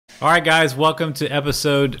All right, guys, welcome to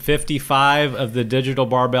episode 55 of the Digital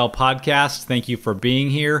Barbell Podcast. Thank you for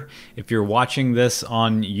being here. If you're watching this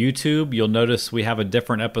on YouTube, you'll notice we have a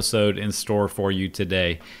different episode in store for you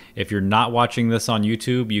today. If you're not watching this on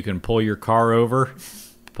YouTube, you can pull your car over,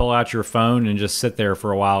 pull out your phone, and just sit there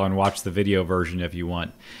for a while and watch the video version if you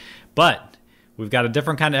want. But we've got a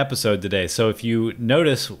different kind of episode today. So if you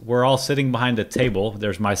notice, we're all sitting behind a table.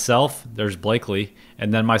 There's myself, there's Blakely,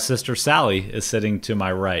 and then my sister Sally is sitting to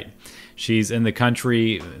my right. She's in the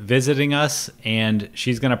country visiting us, and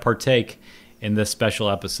she's going to partake in this special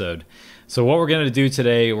episode. So what we're going to do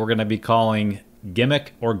today, we're going to be calling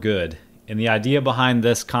Gimmick or Good. And the idea behind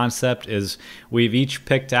this concept is we've each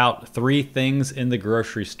picked out 3 things in the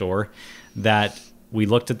grocery store that we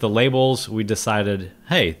looked at the labels, we decided,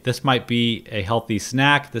 hey, this might be a healthy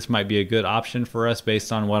snack. This might be a good option for us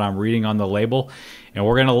based on what I'm reading on the label. And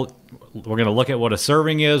we're gonna look at what a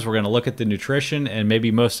serving is, we're gonna look at the nutrition, and maybe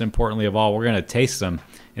most importantly of all, we're gonna taste them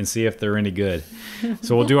and see if they're any good.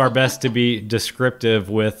 So we'll do our best to be descriptive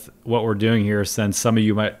with what we're doing here, since some of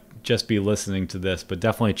you might just be listening to this, but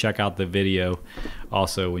definitely check out the video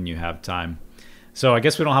also when you have time. So I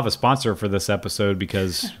guess we don't have a sponsor for this episode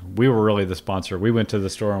because we were really the sponsor. We went to the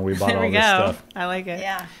store and we bought all this stuff. I like it.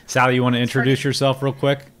 Yeah. Sally, you want to introduce yourself real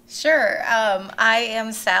quick? Sure. I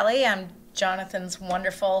am Sally. I'm Jonathan's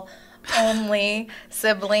wonderful only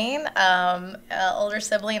sibling, older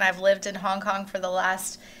sibling. I've lived in Hong Kong for the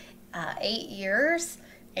last 8 years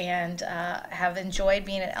and have enjoyed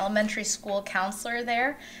being an elementary school counselor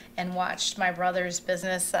there and watched my brother's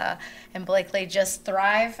business and Blakely just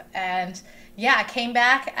thrive. And yeah, I came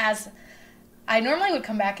back as I normally would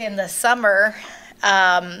come back in the summer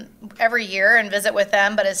every year and visit with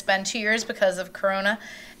them, but it's been 2 years because of Corona.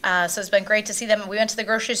 So it's been great to see them. We went to the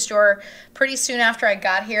grocery store pretty soon after I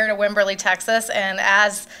got here to Wimberley, Texas, and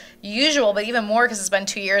as usual, but even more because it's been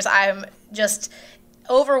 2 years, I'm just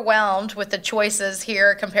overwhelmed with the choices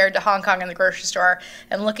here compared to Hong Kong in the grocery store,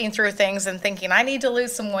 and looking through things and thinking, I need to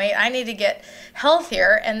lose some weight, I need to get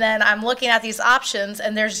healthier, and then I'm looking at these options,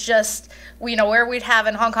 and there's just, where we'd have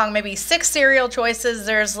in Hong Kong maybe 6 cereal choices,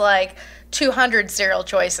 there's like 200 cereal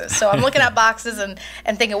choices. So I'm looking at boxes and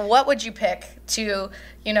thinking, what would you pick to,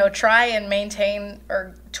 try and maintain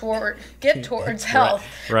or get towards health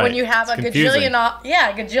right. when you have it's a confusing.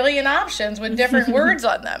 gajillion options with different words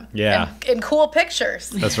on them. Yeah. And cool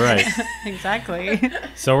pictures. That's right. Exactly.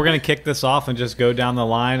 So we're going to kick this off and just go down the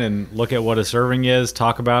line and look at what a serving is,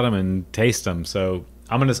 talk about them, and taste them. So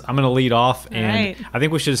I'm gonna lead off, and right. I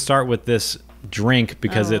think we should start with this drink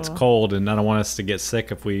because it's cold, and I don't want us to get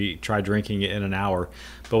sick if we try drinking it in an hour.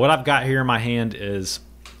 But what I've got here in my hand is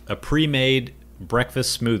a pre-made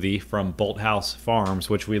breakfast smoothie from Bolthouse Farms,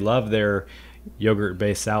 which we love their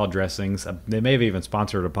yogurt-based salad dressings. They may have even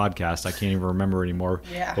sponsored a podcast. I can't even remember anymore.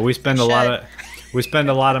 Yeah, but we spend a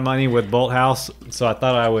lot of money with Bolthouse, so I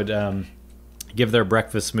thought I would give their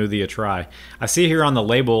breakfast smoothie a try. I see here on the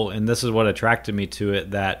label, and this is what attracted me to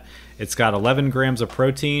it, that it's got 11 grams of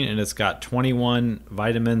protein and it's got 21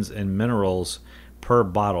 vitamins and minerals per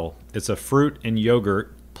bottle. It's a fruit and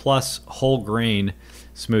yogurt plus whole grain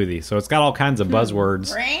smoothie. So it's got all kinds of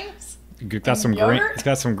buzzwords. Grains? It's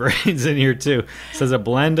got some grains in here too. It says a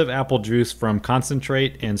blend of apple juice from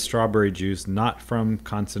concentrate and strawberry juice, not from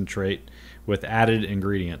concentrate, with added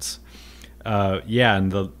ingredients.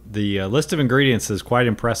 And the list of ingredients is quite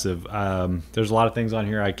impressive. There's a lot of things on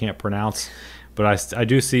here I can't pronounce, but I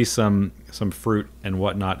do see some fruit and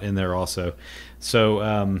whatnot in there also. So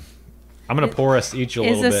I'm going to pour us each a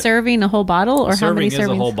little bit. Is a serving a whole bottle, or how many servings? Serving is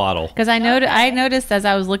a whole bottle. Because I noticed as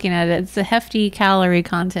I was looking at it, it's a hefty calorie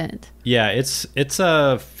content. Yeah, it's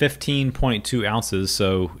 15.2 ounces.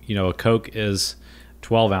 So a Coke is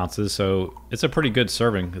 12 ounces, so it's a pretty good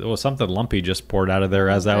serving. There was something lumpy just poured out of there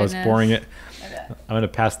as I was pouring it. I'm going to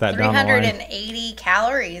pass that down the line. 380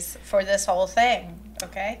 calories for this whole thing,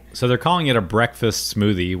 okay? So they're calling it a breakfast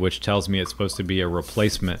smoothie, which tells me it's supposed to be a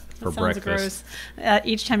replacement for breakfast. Gross.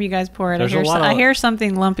 Each time you guys pour it, I hear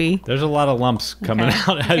something lumpy. There's a lot of lumps coming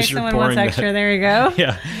out as you're pouring wants extra, there you go.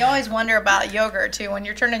 Yeah. You always wonder about yogurt, too. When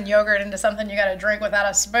you're turning yogurt into something you got to drink without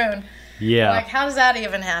a spoon. Yeah. Like, how does that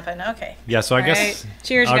even happen? Okay. Yeah, so I guess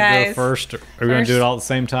Cheers, I'll guys. go first. Are we going to do it all at the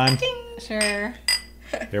same time? Ding. Sure.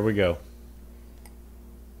 Here we go.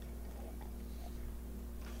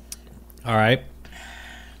 All right.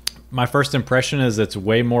 My first impression is it's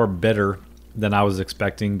way more bitter than I was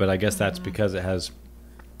expecting, but I guess that's because it has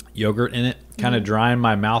yogurt in it, kind of drying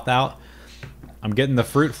my mouth out. I'm getting the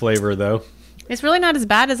fruit flavor, though. It's really not as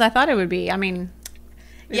bad as I thought it would be. I mean,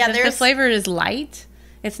 the flavor is light.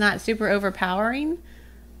 It's not super overpowering,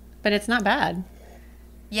 but it's not bad.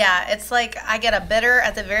 Yeah, it's like I get a bitter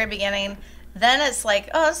at the very beginning. Then it's like,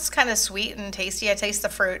 oh, it's kind of sweet and tasty. I taste the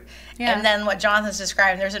fruit. Yeah. And then what Jonathan's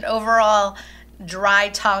describing, there's an overall dry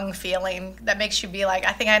tongue feeling that makes you be like,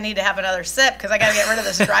 I think I need to have another sip because I got to get rid of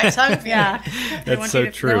this dry tongue feeling. Yeah. That's so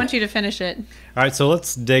true. They want you to finish it. All right, so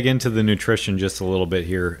let's dig into the nutrition just a little bit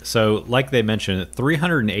here. So like they mentioned,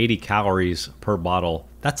 380 calories per bottle.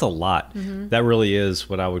 That's a lot. That really is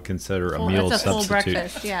what I would consider a meal That's a full substitute.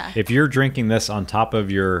 breakfast, yeah. If you're drinking this on top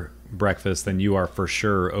of your breakfast, then you are for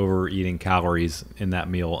sure overeating calories in that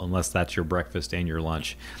meal, unless that's your breakfast and your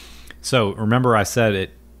lunch. So remember I said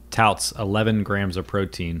it touts 11 grams of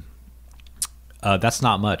protein. That's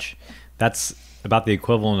not much. That's about the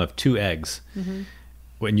equivalent of 2 eggs.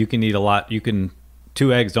 When you can eat a lot,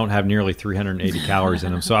 2 eggs don't have nearly 380 calories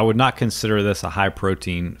in them. So I would not consider this a high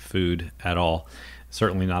protein food at all.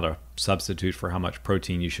 Certainly not a substitute for how much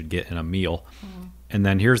protein you should get in a meal. And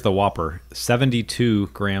then here's the Whopper, 72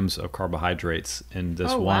 grams of carbohydrates in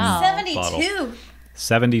this one bottle. 72.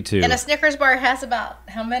 72. And a Snickers bar has about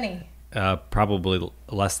how many? Probably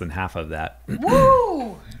less than half of that.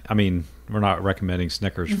 Woo! I mean, we're not recommending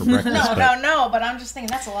Snickers for breakfast. No, but I'm just thinking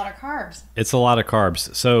that's a lot of carbs. It's a lot of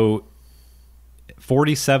carbs. So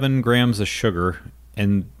 47 grams of sugar,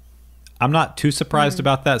 and I'm not too surprised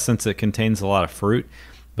about that since it contains a lot of fruit.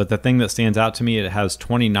 But the thing that stands out to me, it has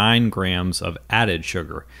 29 grams of added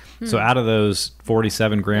sugar. So out of those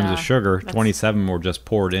 47 grams of sugar, 27 were just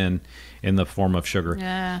poured in the form of sugar.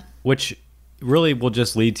 Yeah. Which really will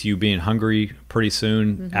just lead to you being hungry pretty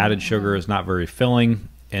soon. Added sugar is not very filling,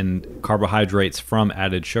 and carbohydrates from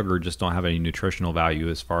added sugar just don't have any nutritional value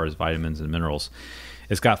as far as vitamins and minerals.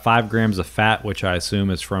 It's got 5 grams of fat, which I assume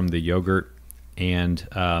is from the yogurt. And,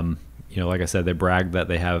 like I said, they brag that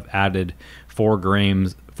they have added 4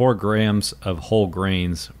 grams of whole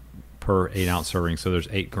grains per 8-ounce serving. So there's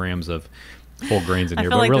 8 grams of whole grains in here.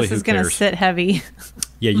 I feel like really, this is going to sit heavy.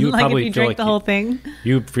 Yeah, you would like probably if you feel drink like the whole thing.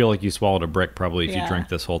 You would feel like you swallowed a brick probably if you drank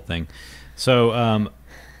this whole thing. So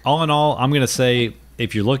all in all, I'm going to say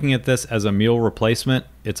if you're looking at this as a meal replacement,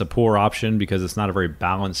 it's a poor option because it's not a very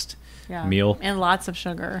balanced meal. And lots of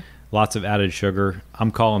sugar. Lots of added sugar.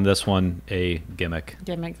 I'm calling this one a gimmick.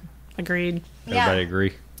 Gimmick. Agreed. Everybody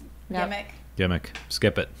agree? Gimmick. Gimmick.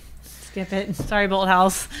 Skip it. Skip it. Sorry,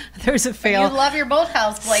 Bolthouse. There's a fail. You love your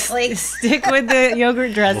Bolthouse, Blakely. Stick with the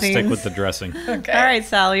yogurt dressing. We'll stick with the dressing. Okay. All right,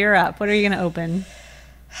 Sally, you're up. What are you going to open?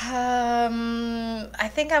 I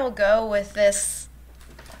think I will go with this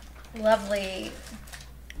lovely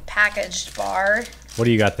packaged bar. What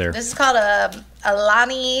do you got there? This is called a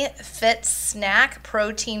Alani Fit Snack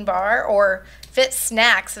Protein Bar, or Fit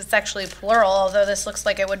Snacks. It's actually plural, although this looks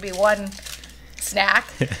like it would be one snack.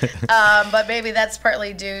 But maybe that's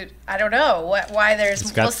partly due, I don't know, why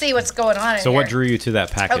there's, we'll see what's going on in So here. what drew you to that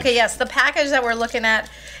package? Okay, yes, the package that we're looking at,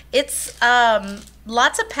 it's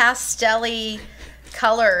lots of pastel-y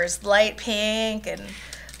colors, light pink and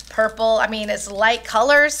purple. I mean, it's light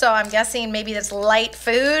colors, so I'm guessing maybe it's light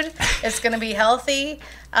food. It's going to be healthy.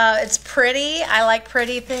 It's pretty. I like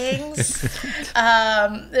pretty things.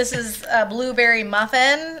 This is a blueberry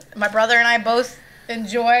muffin. My brother and I both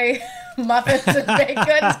enjoy muffins and baked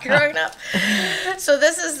goods growing up. So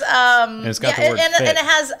this is, and it's got the word fit. And it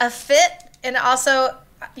has a fit, and also,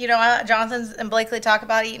 Jonathan and Blakely talk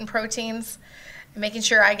about eating proteins, making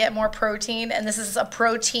sure I get more protein, and this is a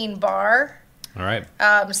protein bar. All right.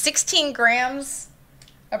 16 grams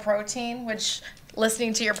of protein, which,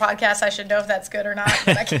 listening to your podcast, I should know if that's good or not.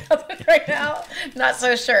 But I can't tell it right now. Not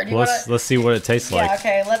so sure. Let's see what it tastes like. Yeah,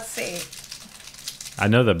 okay, let's see. I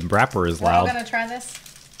know the wrapper is We're all loud. going to try this?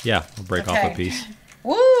 Yeah, we'll break off a piece.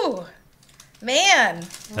 Woo! Man.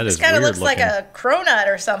 That is this kind of weird looks like looking. a cronut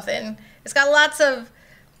or something. It's got lots of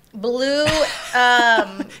blue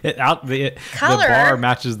color. The bar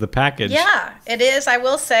matches the package. Yeah, it is. I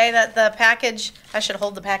will say that the package, I should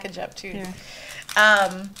hold the package up too.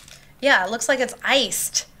 Yeah, it looks like it's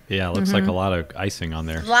iced. Yeah, it looks like a lot of icing on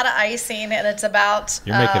there. A lot of icing, and it's about...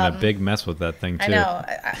 You're making a big mess with that thing, too. I know.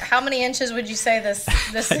 How many inches would you say this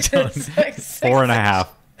is? Like 4.5.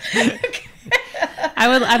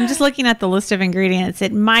 I'm just looking at the list of ingredients.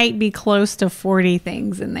 It might be close to 40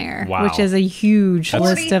 things in there, Wow. which is a huge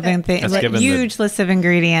list of ingredients. Huge list of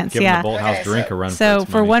ingredients. Giving Yeah. the Bolthouse drink a run So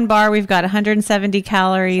for one bar, we've got 170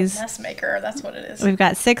 calories. Mess maker. That's what it is. We've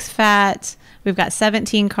got 6 fat. We've got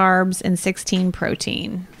 17 carbs and 16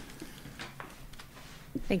 protein.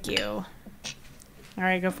 Thank you. All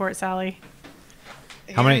right, go for it, Sally.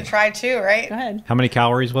 How many? Try two, right? Go ahead. How many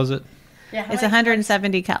calories was it? Yeah. It's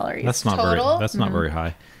 170 calories. That's not Total? not very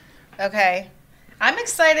high. Okay. I'm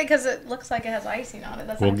excited because it looks like it has icing on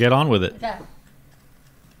it. We'll get on with it. Yeah.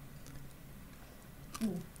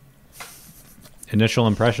 Initial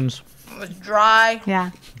impressions? It was dry.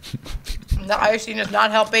 Yeah. The icing is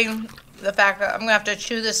not helping. The fact that I'm gonna have to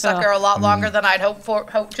chew this sucker a lot longer than I'd hoped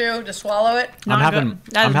to swallow it. I'm Not having good.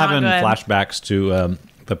 That is not good. flashbacks to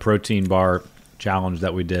the protein bar challenge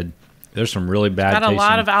that we did. There's some really bad Got a tasting.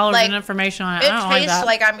 lot of allergen Like, information on it. It I don't like tastes that.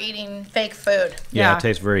 like I'm eating fake food. Yeah, Yeah. it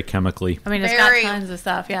tastes very chemically. I mean, it's very- got tons of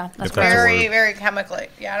stuff. Yeah, that's If that's a gross. word. Very chemically.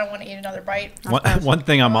 Yeah, I don't want to eat another bite. One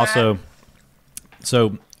thing I'm also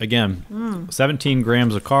so again, 17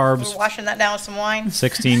 grams of We're carbs, washing that down with some wine.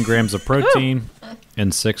 16 grams of protein,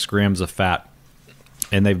 and 6 grams of fat.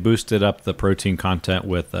 And they've boosted up the protein content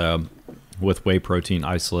with whey protein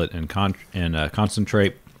isolate and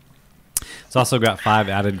concentrate. It's also got 5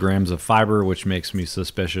 added grams of fiber, which makes me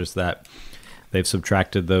suspicious that they've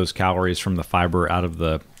subtracted those calories from the fiber out of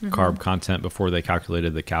the carb content before they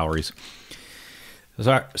calculated the calories.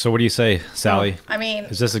 So what do you say, Sally? I mean,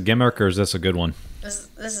 Is this a gimmick or is this a good one? this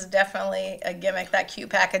is definitely a gimmick. That cute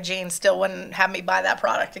packaging still wouldn't have me buy that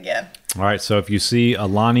product again. All right, so if you see a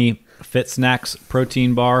Lonnie Fit Snacks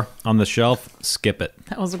protein bar on the shelf, skip it.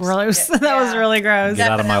 That was gross. Yeah. That was really gross.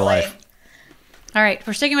 Get out of my Definitely. life. All right,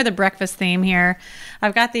 we're sticking with the breakfast theme here.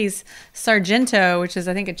 I've got these Sargento, which is,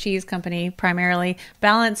 I think, a cheese company primarily,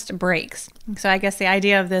 balanced breaks. So I guess the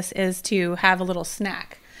idea of this is to have a little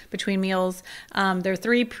snack between meals. There are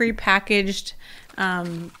 3 prepackaged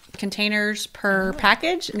containers per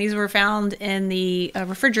package, and these were found in the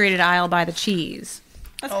refrigerated aisle by the cheese.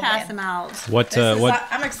 Let's pass them out. What?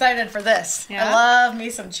 I'm excited for this. Yeah? I love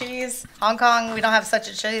me some cheese. Hong Kong, we don't have such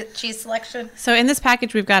a cheese selection. So in this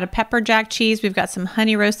package, we've got a pepper jack cheese, we've got some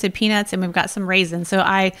honey roasted peanuts, and we've got some raisins. So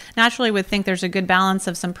I naturally would think there's a good balance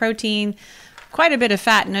of some protein, quite a bit of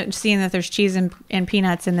fat, seeing that there's cheese and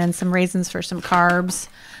peanuts, and then some raisins for some carbs.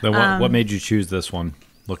 What made you choose this one?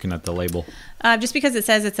 Looking at the label. Just because it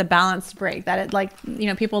says it's a balanced break, that it, like, you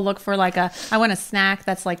know, people look for like I want a snack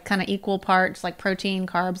that's like kind of equal parts like protein,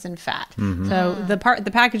 carbs, and fat. So the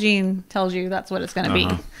packaging tells you that's what it's going to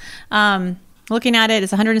be. Looking at it,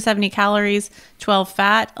 it's 170 calories, 12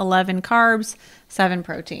 fat, 11 carbs, 7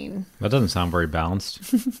 protein. That doesn't sound very balanced.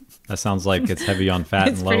 That sounds like it's heavy on fat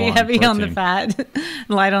It's and low pretty on heavy on the protein. fat,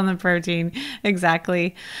 light on the protein.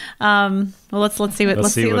 Exactly. Well, let's see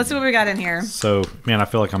what we got in here. So, man, I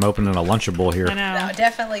feel like I'm opening a Lunchable here. I know. No,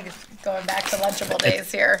 definitely going back to Lunchable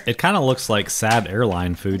days here. It kind of looks like sad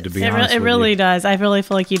airline food, to be It, honest. it with really you. does. I really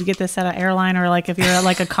feel like you'd get this at an airline, or like if you're at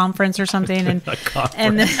like a conference or something, and A conference.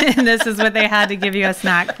 and this is what they had to give you a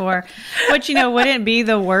snack for, which, you know, wouldn't be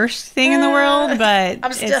the worst thing in the world, but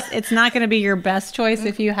it's not going to be your best choice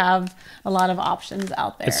if you have a lot of options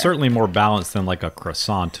out there. It's certainly more balanced than like a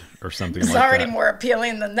croissant or something It's like already that. more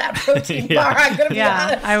appealing than that protein Yeah. bar. I'm gonna be Yeah,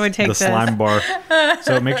 honest. I would take The this. slime bar.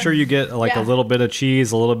 So make sure you get like Yeah. a little bit of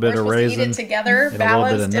cheese, a little bit We're of supposed to eat raisin, it together, and a little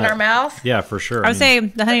bit of balanced in nut. our mouth. Yeah, for sure. I would say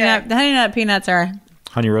the honey Okay. nut peanuts are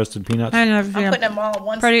honey roasted peanuts, I'm putting them all in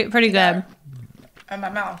one. pretty good. together in my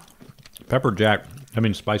mouth. pepper jack. I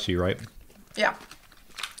mean, spicy, right? Yeah.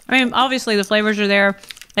 I mean, obviously the flavors are there.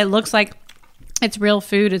 It looks like it's real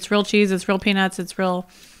food. It's real cheese. It's real peanuts. It's real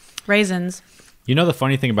raisins. You know, the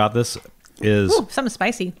funny thing about this is Ooh, something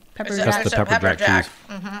spicy. Pepper It's jack. just the There's a pepper pepper jack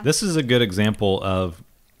jack. cheese. This is a good example of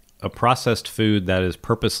a processed food that is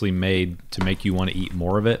purposely made to make you want to eat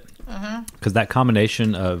more of it. Because that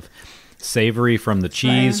combination of savory from the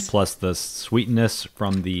cheese Right. plus the sweetness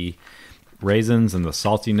from the raisins and the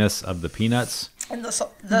saltiness of the peanuts And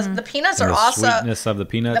the peanuts and are the also sweetness of the the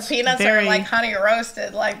peanuts. peanuts Very- are like honey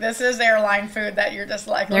roasted. Like, this is airline food that you're just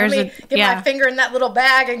like, There's let me a- get yeah. my finger in that little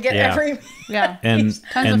bag and get Yeah. every. Yeah. and Tons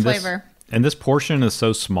and of this, flavor. And this portion is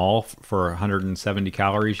so small for 170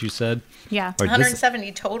 calories, you said. Yeah. Like, this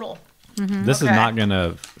 170 total. this is Okay. not going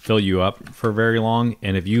to fill you up for very long.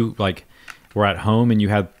 And if you like were at home and you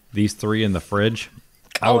had these 3 in the fridge,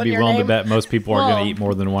 I would in be your willing to name? bet most people are going Well, to eat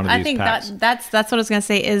more than one of I these think packs. that's what I was going to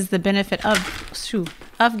say is the benefit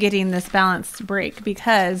of getting this balanced break,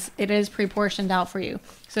 because it is pre-portioned out for you.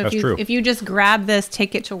 So That's true. if you just grab this,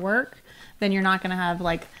 take it to work, then you're not going to have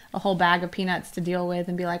like a whole bag of peanuts to deal with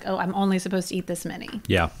and be like, oh, I'm only supposed to eat this many.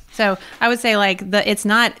 Yeah. So I would say like it's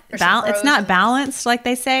not some it's not frozen. balanced like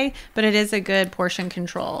they say, but it is a good portion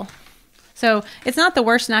control. So it's not the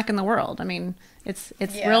worst snack in the world. I mean, it's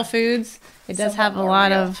Yeah. real foods. It does Somewhat have a more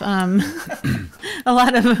lot real. of a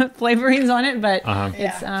lot of flavorings on it, but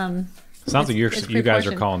it's Yeah. Sounds like it's you guys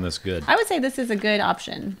are pre-portioned. calling this good. I would say this is a good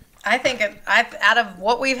option. I think out of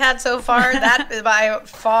what we've had so far, that by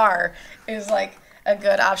far is like a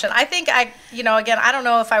good option. I think again, I don't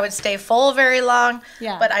know if I would stay full very long,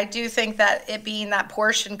 Yeah. but I do think that it being that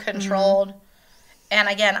portion controlled, and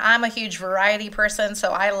again, I'm a huge variety person,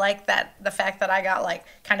 so I like the fact that I got like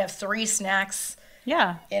kind of 3 snacks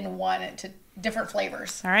Yeah. in one to different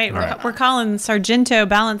flavors. All right. We're calling Sargento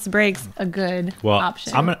balanced breaks a good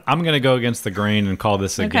option. I'm gonna go against the grain and call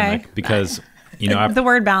this a gimmick because the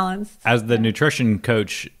word balance. As the nutrition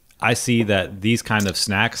coach, I see that these kind of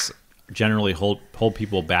snacks generally hold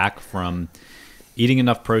people back from eating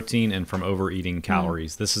enough protein and from overeating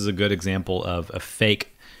calories. This is a good example of a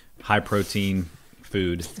fake high protein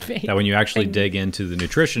food that when you actually dig into the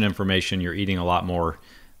nutrition information, you're eating a lot more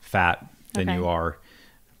fat than you are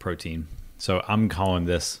protein. So I'm calling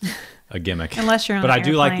this a gimmick. Unless you're on But an I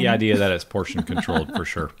do like the airplane. idea that it's portion controlled for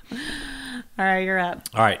sure. All right, you're up.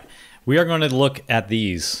 All right. We are going to look at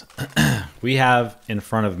these. We have in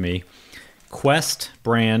front of me Quest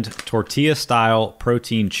brand tortilla style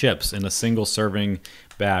protein chips in a single serving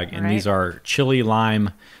bag. And these are chili lime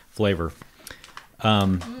flavor.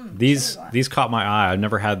 These caught my eye. I've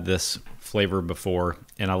never had this flavor before.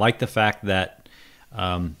 And I like the fact that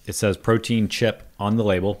it says protein chip on the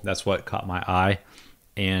label. That's what caught my eye.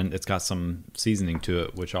 And it's got some seasoning to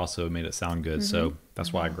it, which also made it sound good. So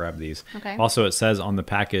that's why I grabbed these. Okay. Also, it says on the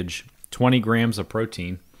package 20 grams of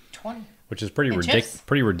protein. 20. Which is pretty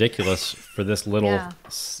ridiculous for this little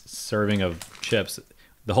serving of chips.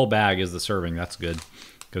 The whole bag is the serving. That's good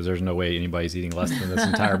because there's no way anybody's eating less than this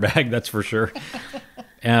entire bag. That's for sure.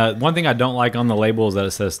 One thing I don't like on the label is that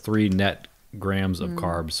it says 3 net grams of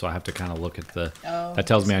carbs. So I have to kind of look at that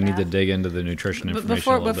tells me I need to dig into the nutrition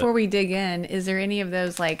information a little Before bit. we dig in, is there any of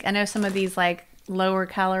those, like, I know some of these like lower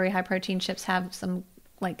calorie, high protein chips have some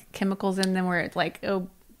like chemicals in them where it's like, oh,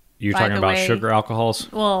 You're by talking the about way- sugar alcohols?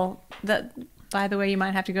 well, by the way, you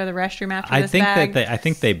might have to go to the restroom after I this think bag. I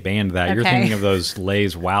think they banned that. You're Okay. thinking of those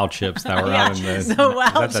Lay's Wow chips that were out in the, so Wow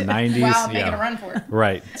is that the chips. 90s? Wow, making a run for it.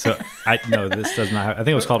 Right. So no, this does not have, I think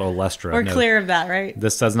it was called Olestra. We're No, clear of that, right?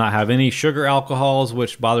 This does not have any sugar alcohols,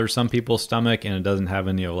 which bothers some people's stomach, and it doesn't have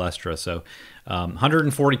any Olestra. So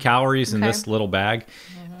 140 calories in Okay. this little bag.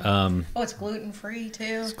 Oh, it's gluten free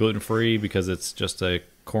too. It's gluten-free because it's just a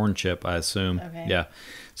corn chip, I assume. Okay. Yeah.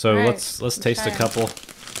 So All right. let's taste a try 'em. couple.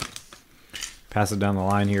 Pass it down the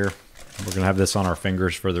line here. We're going to have this on our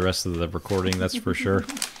fingers for the rest of the recording, that's for sure.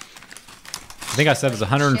 I think I said it's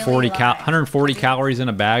 140 Chili lime. 140 calories in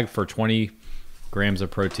a bag for 20 grams of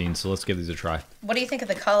protein. So let's give these a try. What do you think of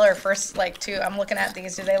the color first? Like, too, I'm looking at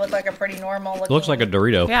these. Do they look like a pretty normal looking It looks like a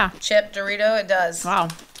Dorito. Yeah. chip Dorito? It does. Wow.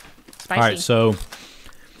 Spicy. All right, so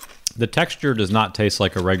the texture does not taste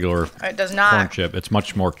like a regular It does corn not. chip. It's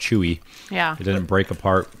much more chewy. Yeah. It didn't break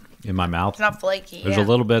apart in my mouth. It's not flaky. There's yeah. a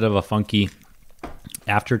little bit of a funky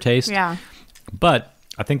aftertaste. Yeah. But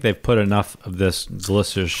I think they've put enough of this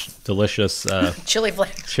delicious chili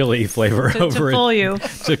flavor. chili flavor To over fool it you.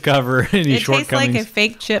 to cover any It tastes like shortcomings. a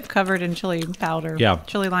fake chip covered in chili powder. Yeah.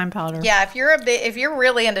 Chili lime powder. Yeah, if you're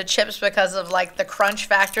really into chips because of like the crunch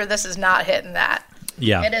factor, this is not hitting that.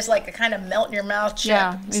 yeah. It is like a kind of melt in your mouth chip.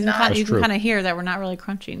 Yeah. It's You not. can true. kind of hear that we're not really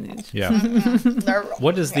crunching these. Yeah. they're-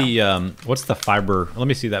 What is yeah. what's the fiber? Let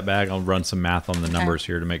me see that bag. I'll run some math on the numbers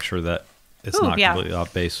here to make sure that it's Ooh, not yeah. completely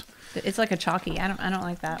off base. It's like a chalky. I don't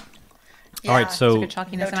like that. All right, Yeah. so It's like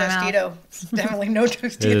a No chalkiness in my mouth. Tostito. It's definitely no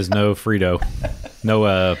Tostito. it is no Frito. No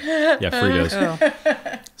Fritos.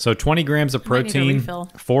 Oh. So 20 grams of might need a protein, refill.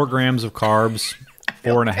 4 grams of carbs,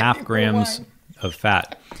 4.5 grams of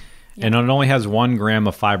fat. And it only has 1 gram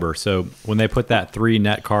of fiber. So when they put that 3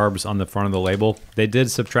 net carbs on the front of the label, they did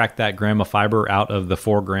subtract that gram of fiber out of the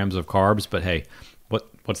 4 grams of carbs. But hey,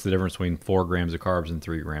 what's the difference between 4 grams of carbs and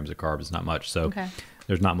 3 grams of carbs? It's not much. So Okay.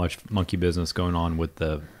 there's not much monkey business going on with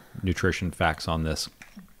the nutrition facts on this.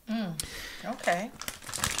 Okay.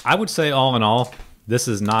 I would say all in all, this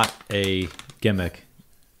is not a gimmick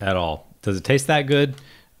at all. Does it taste that good?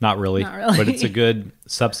 Not really. Not really. But it's a good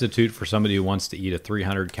substitute for somebody who wants to eat a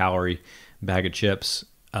 300 calorie bag of chips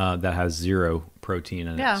that has 0 protein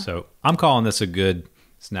in Yeah. it. So I'm calling this a good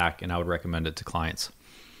snack, and I would recommend it to clients.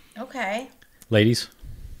 Okay. Ladies?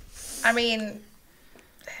 I mean,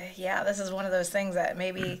 yeah, this is one of those things that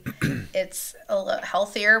maybe it's a little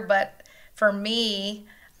healthier, but for me,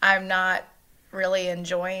 I'm not really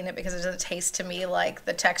enjoying it because it doesn't taste to me like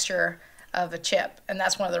the texture of a chip. And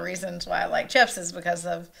that's one of the reasons why I like chips is because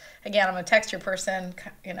of, again, I'm a texture person,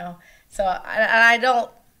 you know, so I don't,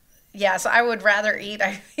 yeah, so I would rather eat,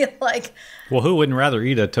 I feel like. Well, who wouldn't rather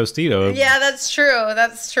eat a Tostito? Yeah, that's true.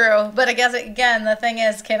 That's true. But I guess, again, the thing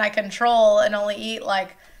is, can I control and only eat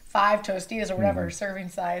like 5 Tostitos or whatever serving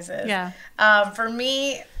size is? Yeah. For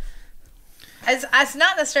me, it's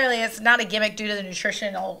not necessarily, it's not a gimmick due to the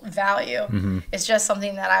nutritional value. It's just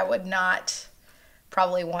something that I would not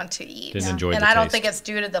probably want to eat. Didn't enjoy and the I don't taste. think it's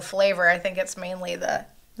due to the flavor. I think it's mainly the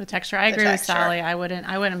The texture. I agree with texture. Sally. I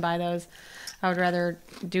wouldn't buy those. I would rather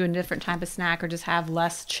do a different type of snack or just have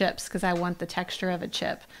less chips because I want the texture of a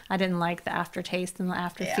chip. I didn't like the aftertaste and the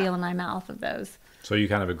afterfeel in my mouth of those. So you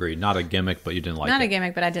kind of agree. Not a gimmick, but you didn't like it. Not a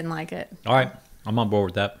gimmick, but I didn't like it. All right. I'm on board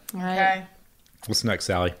with that. All right. Okay. What's next,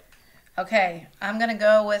 Sally? Okay, I'm going to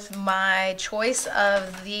go with my choice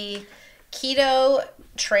of the keto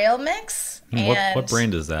trail mix. What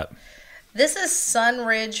brand is that? This is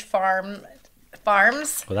Sunridge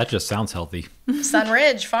Farms. Well, that just sounds healthy.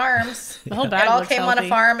 Sunridge Farms. The whole bag It all looks came on a healthy.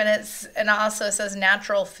 farm, and it also says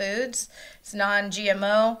natural foods. It's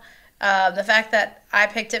non-GMO. The fact that I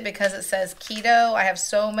picked it because it says keto. I have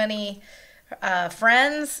so many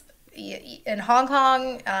friends in Hong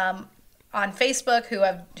Kong on Facebook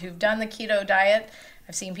who've done the keto diet.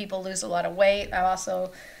 I've seen people lose a lot of weight. I've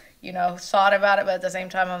also, thought about it, but at the same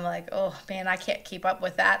time, I'm like, oh man, I can't keep up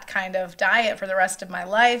with that kind of diet for the rest of my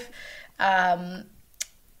life.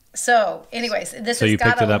 So, anyways, So you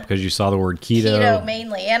picked it up because you saw the word keto. Keto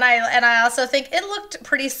mainly, and I also think it looked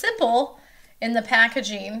pretty simple in the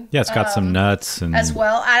packaging. Yeah, it's got some nuts and as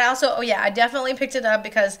well. I definitely picked it up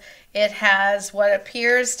because it has what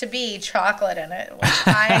appears to be chocolate in it, which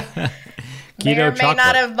I may or may chocolate.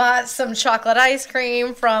 not have bought some chocolate ice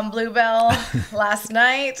cream from Bluebell last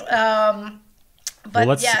night.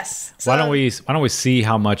 But yes. Why don't we see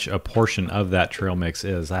how much a portion of that trail mix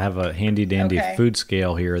is? I have a handy dandy Okay. food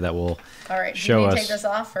scale here that will All right. show Do you us. take this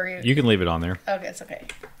off or you? You can leave it on there. Okay, it's okay.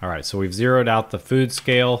 All right, so we've zeroed out the food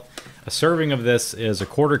scale. A serving of this is a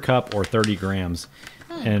quarter cup or 30 grams.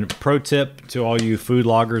 And pro tip to all you food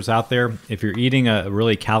loggers out there, if you're eating a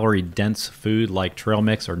really calorie dense food like trail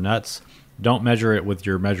mix or nuts, don't measure it with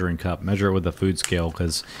your measuring cup. Measure it with a food scale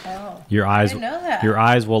because your eyes didn't know that. your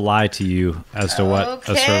eyes will lie to you as to what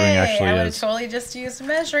a serving actually I would have is. totally just used a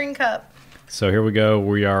measuring cup. So here we go.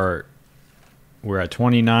 We're at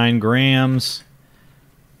 29 grams.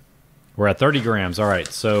 We're at 30 grams. All right.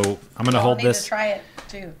 So I'm going to hold I'll need this. to try it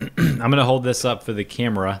too. I'm going to hold this up for the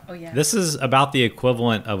camera. Oh, yeah. This is about the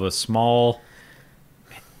equivalent of a small,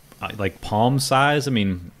 like palm size. I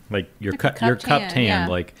mean, like your Like a cupped cupped hand. hand, yeah.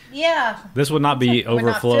 Like Yeah. this would not be would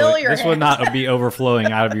not fill overflowing. your This would hand. not be overflowing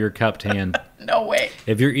out of your cupped hand. No way.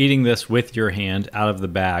 If you're eating this with your hand out of the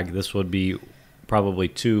bag, this would be probably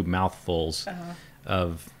 2 mouthfuls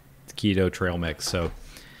of keto trail mix. So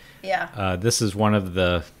Yeah. this is one of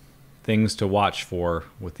the things to watch for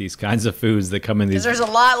with these kinds of foods that come in these. Because there's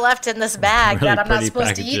a lot left in this bag Really that I'm not pretty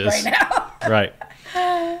supposed to eat right packages. now. Right.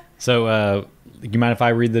 So, you mind if I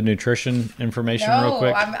read the nutrition information real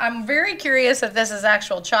quick? I'm very curious if this is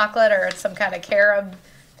actual chocolate or it's some kind of carob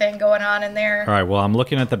thing going on in there. All right. Well, I'm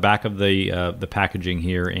looking at the back of the packaging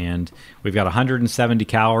here, and we've got 170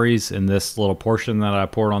 calories in this little portion that I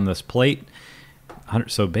poured on this plate.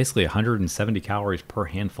 So basically, 170 calories per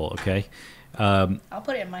handful. Okay. I'll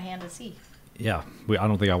put it in my hand to see. Yeah. I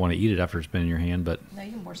don't think I want to eat it after it's been in your hand, but No,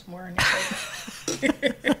 you can pour some more in your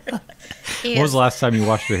plate. when was the last time you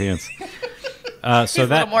washed your hands? He's a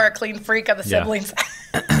little more a clean freak of the Yeah. siblings.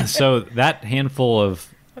 So that handful of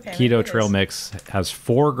Okay, keto maybe it trail is. mix has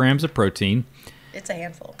 4 grams of protein, It's a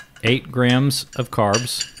handful. 8 grams of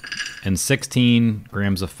carbs, and 16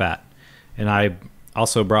 grams of fat. And I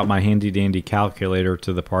also brought my handy dandy calculator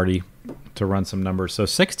to the party to run some numbers. So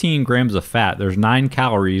 16 grams of fat, there's 9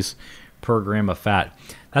 calories per gram of fat.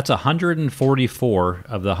 That's 144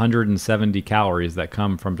 of the 170 calories that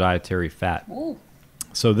come from dietary fat. Ooh.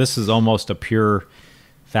 So this is almost a pure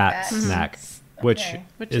fat Fat. snack, which Okay.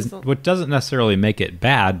 which doesn't necessarily make it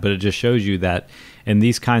bad, but it just shows you that in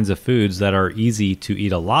these kinds of foods that are easy to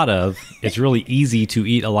eat a lot of, it's really easy to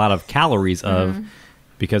eat a lot of calories of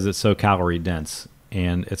because it's so calorie dense,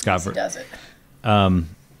 and it's got. Yes, it does it.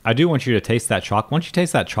 I do want you to taste that chocolate. Why don't you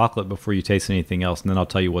taste that chocolate before you taste anything else, and then I'll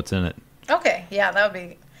tell you what's in it. Okay, yeah, that would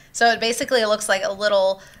be. So it basically looks like a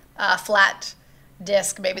little flat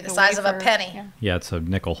disc, maybe the size of a wafer, penny. yeah. Yeah, it's a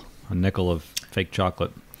nickel of fake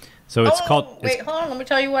chocolate. So it's called. Wait, hold on. Let me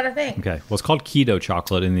tell you what I think. Okay, well, it's called keto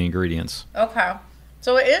chocolate in the ingredients. Okay.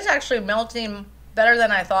 So it is actually melting better than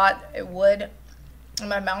I thought it would. In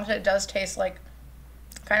my mouth, it does taste like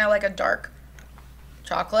kind of like a dark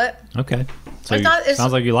chocolate. Okay, so It's not- it's-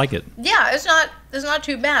 sounds like you like it. Yeah, it's not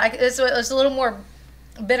too bad. It's a little more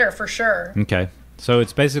bitter for sure. Okay. So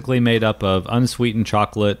it's basically made up of unsweetened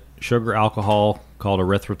chocolate, sugar alcohol called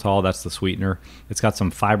erythritol, that's the sweetener. It's got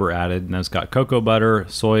some fiber added, and then it's got cocoa butter,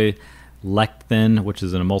 soy lecithin, which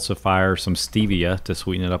is an emulsifier, some stevia to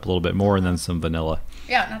sweeten it up a little bit more, and then some vanilla.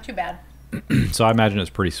 Yeah, not too bad. So I imagine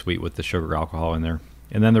it's pretty sweet with the sugar alcohol in there.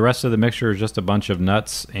 And then the rest of the mixture is just a bunch of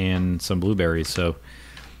nuts and some blueberries. So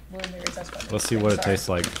Blueberries, that's what let's see what it tastes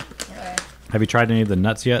like. Okay. Have you tried any of the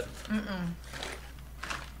nuts yet?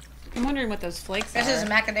 I'm wondering what those flakes are. This is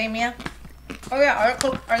macadamia. Oh yeah,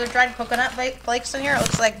 are there dried coconut flakes in here? It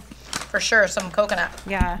looks like for sure some coconut.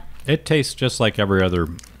 Yeah. It tastes just like every other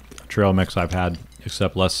trail mix I've had,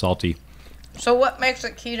 except less salty. So what makes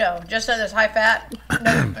it keto? Just that it's high fat,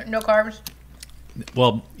 no carbs?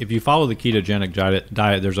 Well, if you follow the ketogenic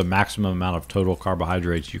diet, there's a maximum amount of total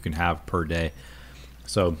carbohydrates you can have per day.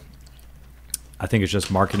 So I think it's just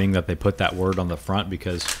marketing that they put that word on the front,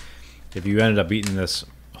 because if you ended up eating this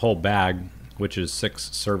whole bag, which is 6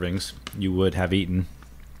 servings, you would have eaten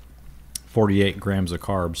 48 grams of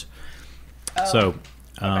carbs. Oh, so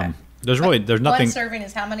okay. there's nothing. One serving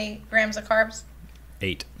is how many grams of carbs?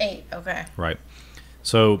 8. 8, okay. Right.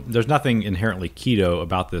 So there's nothing inherently keto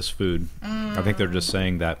about this food. I think they're just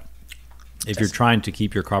saying that if you're trying to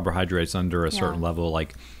keep your carbohydrates under a certain level,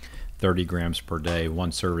 like 30 grams per day,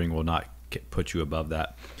 one serving will not put you above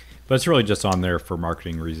that. But it's really just on there for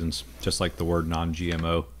marketing reasons, just like the word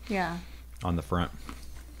non-GMO on the front.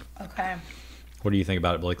 Okay. What do you think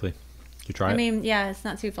about it, Blakely? Did you try it? I mean, yeah, it's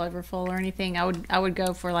not too flavorful or anything. I would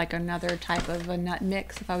go for like another type of a nut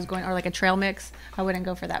mix if I was going, or like a trail mix. I wouldn't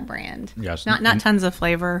go for that brand. Yes. Not tons of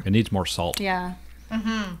flavor. It needs more salt. Yeah.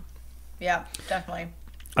 Mm-hmm. Yeah, definitely.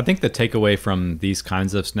 I think the takeaway from these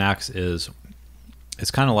kinds of snacks is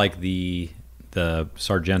it's kind of like the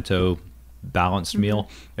Sargento balanced meal.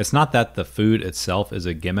 It's not that the food itself is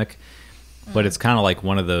a gimmick, but it's kind of like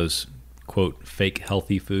one of those, quote, fake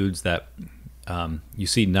healthy foods that you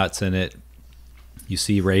see nuts in it, you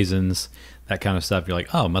see raisins, that kind of stuff. You're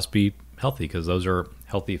like, oh, it must be healthy because those are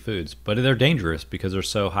healthy foods. But they're dangerous because they're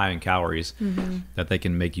so high in calories that they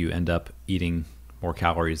can make you end up eating more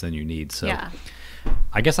calories than you need. So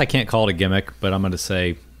I guess I can't call it a gimmick, but I'm going to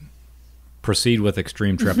say proceed with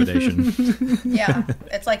extreme trepidation. Yeah.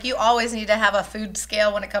 It's like you always need to have a food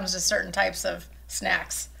scale when it comes to certain types of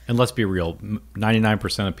snacks. And let's be real,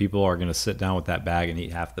 99% of people are going to sit down with that bag and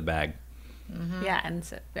eat half the bag. Yeah, and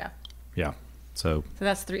so, Yeah. So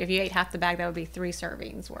that's 3. If you ate half the bag, that would be 3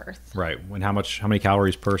 servings worth. Right. When how many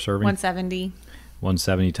calories per serving? 170.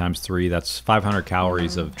 170 times 3. That's 500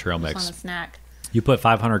 calories of trail Just mix. on a snack. You put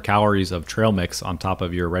 500 calories of trail mix on top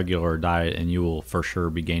of your regular diet, and you will for sure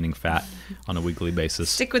be gaining fat on a weekly basis.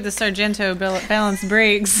 Stick with the Sargento balanced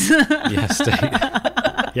breaks. Yes.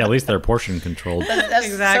 Yeah, at least they're portion controlled. That's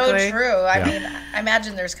Exactly. so true. I mean, I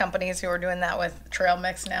imagine there's companies who are doing that with trail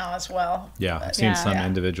mix now as well. Yeah, I've seen some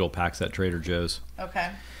individual packs at Trader Joe's. Okay.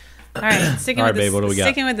 All right, sticking All right, babe, what do we got?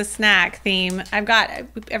 Sticking with the snack theme, I've got,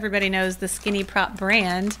 everybody knows the Skinny Pop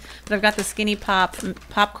brand, but I've got the Skinny Pop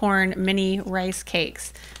popcorn mini rice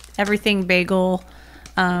cakes, everything bagel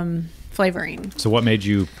flavoring. So what made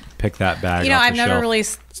you pick that bag? You know, off the I've never shelf? really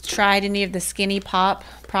tried any of the Skinny Pop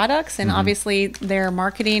products, and obviously their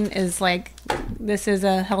marketing is like, this is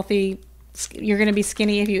a healthy, you're going to be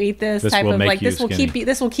skinny if you eat this This type will of make like, you this will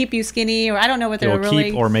skinny. keep you skinny, or I don't know what It they're will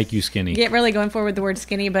really keep or make you skinny. get really going forward with the word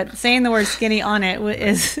skinny, but saying the word skinny on it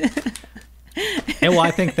is And well,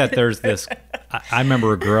 I think that there's this. I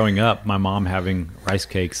remember growing up, my mom having rice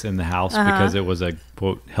cakes in the house because it was a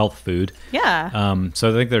quote health food. yeah, So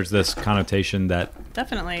I think there's this connotation that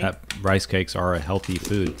definitely. rice cakes are a healthy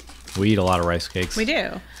food. We eat a lot of rice cakes. We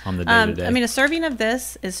do. On the day-to-day. I mean, a serving of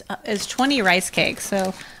this is 20 rice cakes. So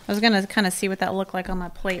I was going to kind of see what that looked like on my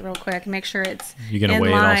plate real quick. Make sure it's You gonna in weigh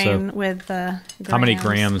it also? line with the grams. How many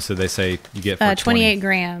grams did they say you get for 20? 28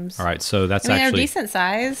 grams. All right, so that's I mean, they're actually decent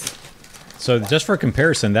size. so. Just for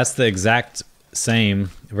comparison, that's the exact same,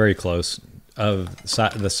 very close, of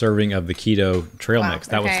the serving of the keto trail mix.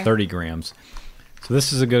 That was okay. 30 grams. So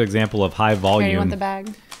this is a good example of high Here, volume. you want the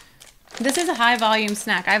bag? This is a high volume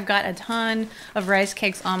snack. I've got a ton of rice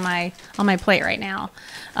cakes on my plate right now,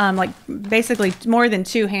 like basically more than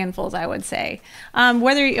 2 handfuls, I would say. Are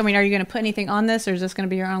you going to put anything on this, or is this going to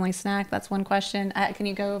be your only snack? That's one question. Can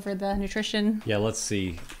you go over the nutrition? Yeah, let's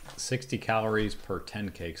see. 60 calories per 10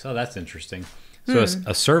 cakes. Oh, that's interesting. So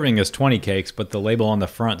a serving is 20 cakes, but the label on the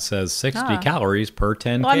front says 60 calories per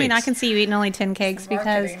 10 Well, cakes. I mean, I can see you eating only 10 cakes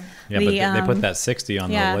because Marketing. Yeah, but they put that 60 on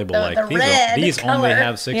the label. The Like red these only color.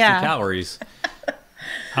 have 60 calories. I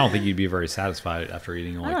don't think you'd be very satisfied after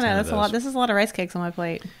eating only I don't 10 know. of That's those. a lot. This is a lot of rice cakes on my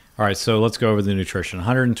plate. All right, so let's go over the nutrition.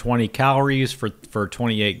 120 calories for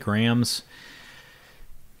 28 grams.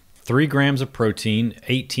 3 grams of protein,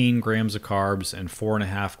 18 grams of carbs, and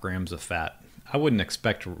 4.5 grams of fat. I wouldn't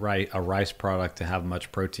expect a rice product to have much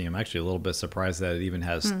protein. I'm actually a little bit surprised that it even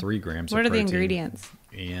has 3 grams of What are the protein. ingredients?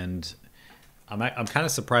 And I'm kind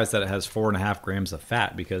of surprised that it has 4.5 grams of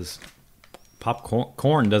fat because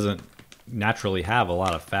popcorn doesn't naturally have a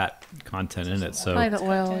lot of fat content in it. So Probably the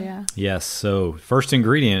oil, yeah. yes, so first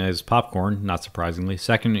ingredient is popcorn, not surprisingly.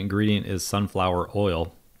 Second ingredient is sunflower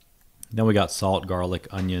oil. Then we got salt, garlic,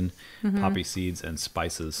 onion, poppy seeds, and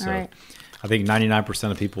spices. So Right. I think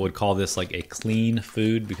 99% of people would call this like a clean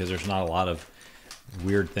food because there's not a lot of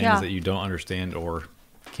weird things Yeah. that you don't understand or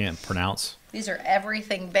can't pronounce. These are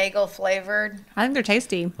everything bagel flavored. I think they're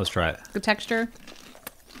tasty. Let's try it. Good texture.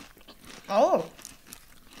 Oh,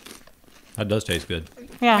 That does taste good.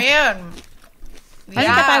 Yeah. man.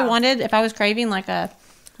 I think if I was craving like a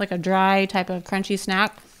dry type of crunchy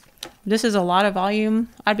snack, this is a lot of volume.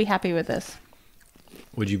 I'd be happy with this.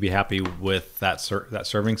 Would you be happy with that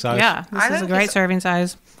serving size? Yeah, this I is a think great it's- serving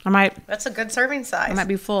size. I might That's a good serving size.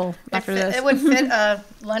 be full after this. It would fit a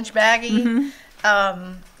lunch baggie.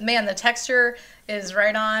 Man, the texture is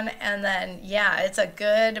right on. And then, yeah, it's a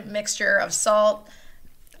good mixture of salt,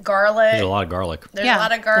 garlic. There's a lot of garlic. There's Yeah, a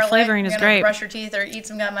lot of the garlic. flavoring is You're gonna great. brush your teeth or eat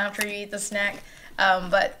some gum after you eat the snack.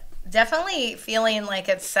 But definitely feeling like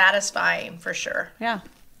it's satisfying for sure. Yeah.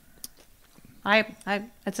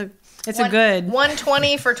 It's a good.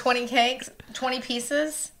 120 for 20 cakes, 20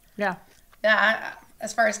 pieces. Yeah. Yeah,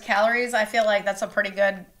 as far as calories, I feel like that's a pretty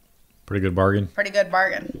good Bargain.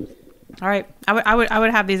 bargain. All right. I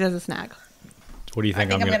would have these as a snack. What do you I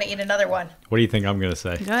think, think I'm gonna going to eat another one. What do you think I'm gonna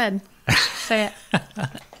say? Good. Say it.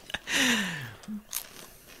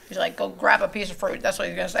 He's like, go grab a piece of fruit. That's what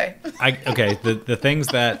he's going to say. Okay, the things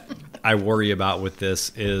that I worry about with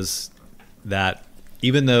this is that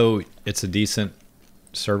even though it's a decent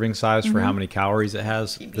serving size for how many calories it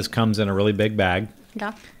has, this comes in a really big bag.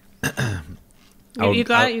 Yeah. I You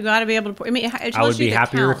got to be able to pour. I mean, it I would tells you be the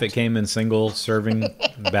happier if count. it came in single serving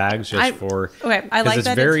bags just I for. like it's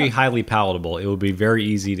that very it's- highly palatable. It would be very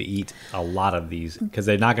easy to eat a lot of these because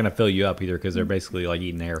they're not going to fill you up either because they're basically like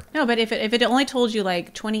eating air. No, but if it only told you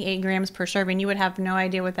like 28 grams per serving, you would have no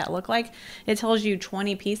idea what that looked like. It tells you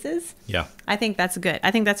 20 pieces. Yeah. I think that's good.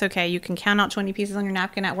 I think that's okay. You can count out 20 pieces on your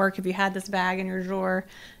napkin at work if you had this bag in your drawer,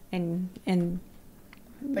 and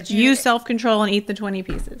But use self-control and eat the 20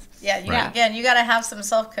 pieces. Yeah, Right. again, you got to have some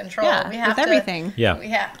self-control. Yeah, we have with everything. Yeah. We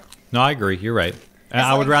have. No, I agree. You're right. And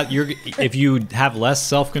I would like- rather if you have less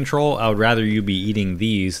self control, I would rather you be eating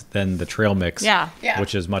these than the trail mix. Yeah. Yeah.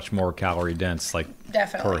 Which is much more calorie dense, like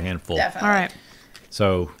Definitely. per handful. Definitely. All right.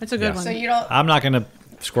 So That's a good one. So you don't I'm not gonna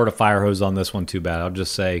squirt a fire hose on this one too bad. I'll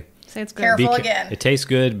just say Say it's good. Careful. ca- again. It tastes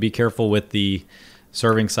good. Be careful with the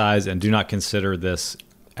serving size, and do not consider this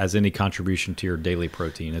as any contribution to your daily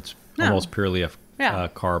protein. It's No. almost purely a Yeah.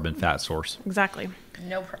 carb and fat source. Exactly.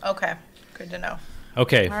 okay. Good to know.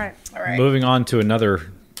 Okay. All right. All right. Moving on to another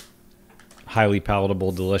highly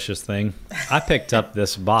palatable, delicious thing. I picked up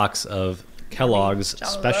this box of Kellogg's John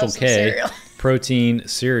Special loves some K cereal. protein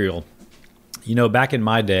cereal. You know, back in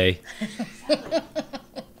my day,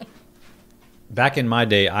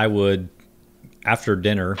 I would, after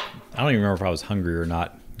dinner, I don't even remember if I was hungry or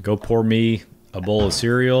not, go pour me a bowl of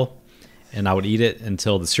cereal, and I would eat it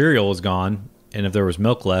until the cereal was gone. And if there was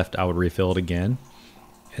milk left, I would refill it again.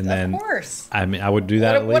 And then, Of course. I mean, I would do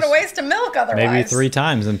that What at a least waste of milk otherwise. maybe 3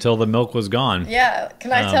 times until the milk was gone. Yeah.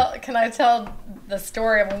 Can I tell the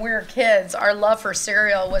story of when we were kids? Our love for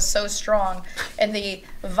cereal was so strong, and the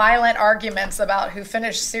violent arguments about who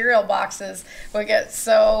finished cereal boxes would get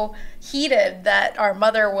so heated that our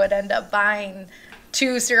mother would end up buying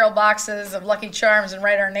 2 cereal boxes of Lucky Charms and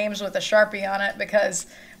write our names with a Sharpie on it because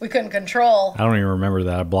we couldn't control. I don't even remember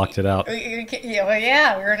that. I blocked it out.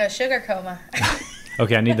 Yeah, we were in a sugar coma.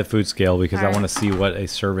 Okay, I need the food scale because All I right. want to see what a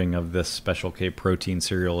serving of this Special K protein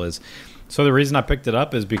cereal is. So the reason I picked it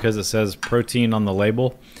up is because it says protein on the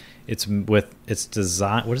label. It's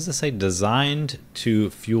designed. What does it say? Designed to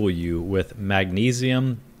fuel you with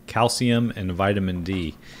magnesium, calcium, and vitamin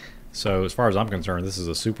D. So as far as I'm concerned, this is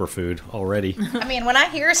a superfood already. I mean, when I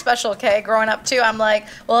hear Special K growing up too, I'm like,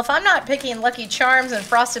 well, if I'm not picking Lucky Charms and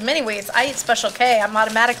Frosted Mini Wheats, I eat Special K. I'm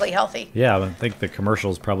automatically healthy. Yeah, I think the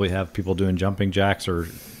commercials probably have people doing jumping jacks or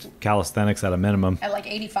calisthenics at a minimum. At like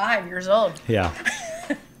 85 years old. Yeah.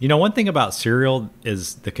 You know, one thing about cereal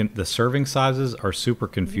is the serving sizes are super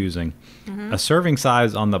confusing. A serving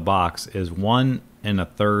size on the box is 1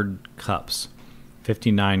 1/3 cups,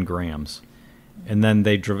 59 grams. And then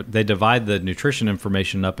they divide the nutrition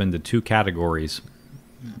information up into 2 categories.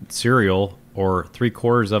 Cereal, or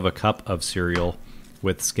 3/4 of a cup of cereal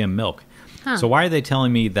with skim milk. So why are they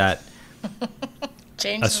telling me that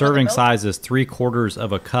Changes a with serving the milk. size is 3/4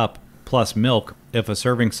 of a cup plus milk if a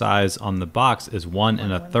serving size on the box is 1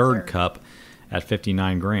 1/3 cup at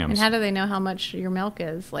 59 grams? And how do they know how much your milk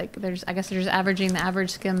is? Like, I guess they're just averaging the average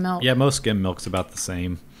skim milk. Yeah, most skim milk's about the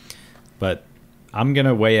same. But I'm going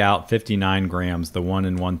to weigh out 59 grams, the 1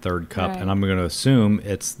 1/3 cup, Right. and I'm going to assume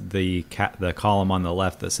it's the column on the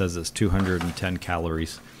left that says it's 210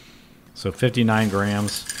 calories. So 59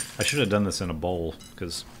 grams. I should have done this in a bowl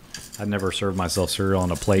because I'd never served myself cereal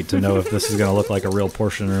on a plate to know if this is going to look like a real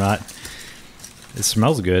portion or not. It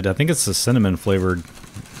smells good. I think it's the cinnamon flavored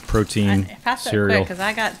protein Pass that cereal. quick because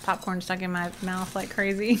I got popcorn stuck in my mouth like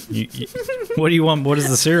crazy. What do you want? What is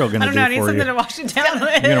the cereal going to do for you? I don't know. I need something to wash it down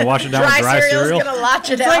with. You're going to wash it down with dry cereal? Gonna latch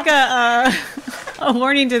it It's out. like a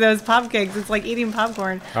warning to those pop cakes. It's like eating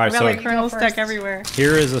popcorn. All right, I've got so- like kernels You go stuck first. everywhere.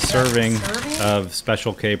 Here is a serving serving? of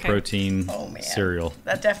Special K protein Oh, man. cereal.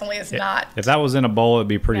 That definitely is not. If that was in a bowl, it'd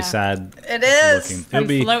be pretty Yeah. sad It is. looking. I'm It'd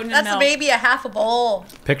be floating in That's milk. maybe a half a bowl.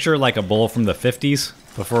 picture like a bowl from the 50s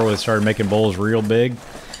before we started making bowls real big,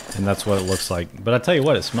 and that's what it looks like. But I tell you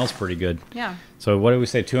what, it smells pretty good. Yeah. So what did we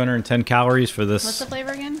say? 210 calories for this What's the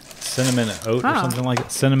flavor again? cinnamon oat or Oh. something like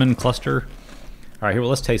that. Cinnamon cluster. All right, here, well,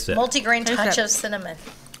 let's taste it, Multigrain Taste touch it. of cinnamon.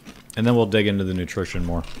 and then we'll dig into the nutrition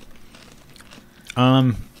more.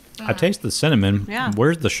 I taste the cinnamon. Yeah.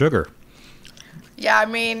 Where's the sugar? Yeah, I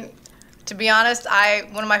mean, to be honest,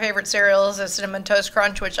 one of my favorite cereals is Cinnamon Toast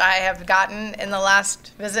Crunch, which I have gotten in the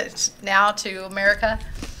last visit now to America.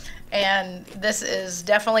 And this is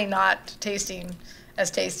definitely not tasting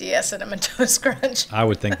as tasty as Cinnamon Toast Crunch. I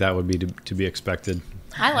would think that would be to be expected.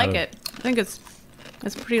 I like Oh. it. I think it's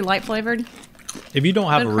pretty light flavored. If you don't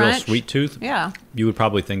have Good a real crunch. sweet tooth, Yeah. you would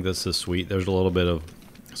probably think this is sweet. There's a little bit of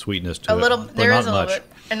sweetness to A it. little, but there not is a little much.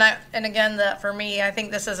 bit. And again, for me, I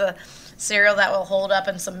think this is a cereal that will hold up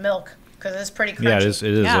in some milk because it's pretty crunchy. Yeah, it is.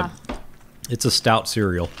 It is Yeah. it's a stout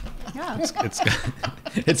cereal. Yeah.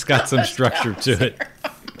 It's got some structure to it.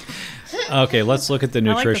 Okay, let's look at the like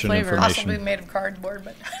the nutrition flavor. information. Possibly made of cardboard,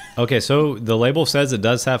 but Okay, so the label says it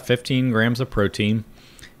does have 15 grams of protein.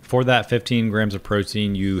 For that 15 grams of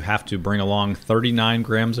protein, you have to bring along 39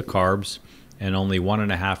 grams of carbs and only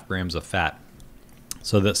 1.5 grams of fat.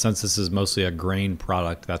 So that since this is mostly a grain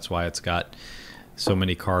product, that's why it's got so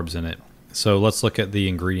many carbs in it. So let's look at the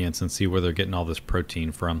ingredients and see where they're getting all this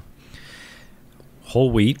protein from.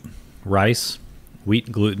 Whole wheat, rice,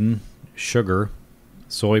 wheat gluten, sugar,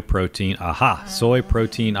 soy protein. Aha, soy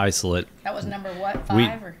protein isolate. that was number what, Wheat,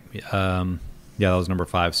 5? Or? yeah, that was number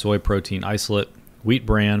 5. Soy protein isolate, wheat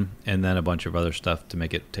bran, and then a bunch of other stuff to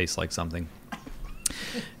make it taste like something.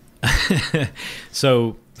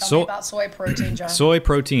 So, Tell me about soy protein, John. soy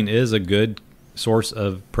protein is a good source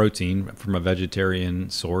of protein from a vegetarian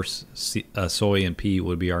source. Soy and pea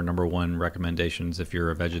would be our number one recommendations if you're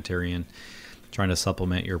a vegetarian trying to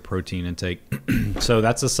supplement your protein intake. So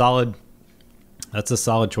that's a solid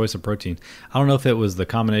choice of protein. I don't know if it was the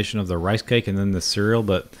combination of the rice cake and then the cereal,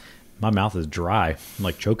 but my mouth is dry. I'm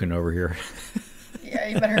like choking over here. Yeah,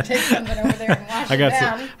 you better take something over there and wash I it got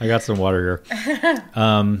down. I got some water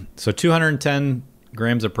here. So 210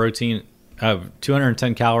 grams of protein,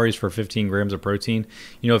 210 calories for 15 grams of protein.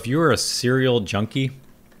 You know, if you're a cereal junkie,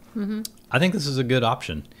 I think this is a good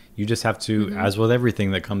option. You just have to, as with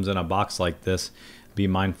everything that comes in a box like this, be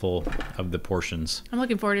mindful of the portions. I'm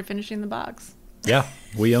looking forward to finishing the box. Yeah,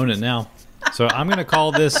 we own it now. So I'm going to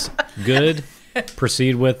call this good.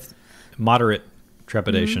 Proceed with moderate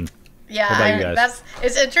trepidation. Yeah, What about you guys?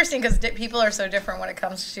 it's interesting because people are so different when it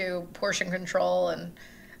comes to portion control, and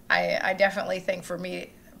I definitely think for me,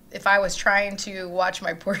 if I was trying to watch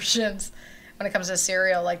my portions when it comes to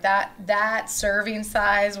cereal, like that serving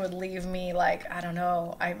size would leave me like, I don't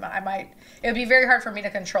know, I might, it would be very hard for me to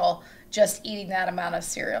control just eating that amount of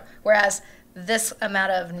cereal. Whereas this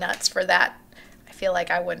amount of nuts for that, I feel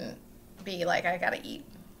like I wouldn't be like, I gotta eat.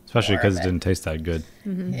 Especially more because of it didn't taste that good.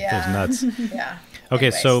 Yeah. Those nuts. Yeah. Okay,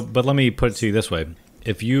 Anyways, so, but let me put it to you this way.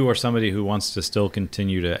 If you are somebody who wants to still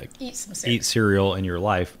continue to eat some cereal. eat cereal in your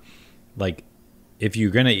life, like if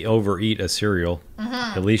you're going to overeat a cereal,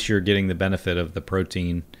 at least you're getting the benefit of the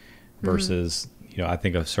protein versus, you know, I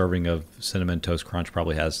think a serving of Cinnamon Toast Crunch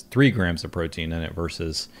probably has 3 grams of protein in it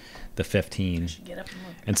versus the 15. Get up and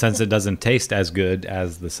look. And since it doesn't taste as good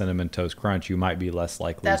as the Cinnamon Toast Crunch, you might be less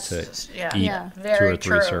likely That's to just, yeah. eat Yeah. 2 Very or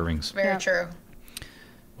 3 true. servings. Very Yeah. true.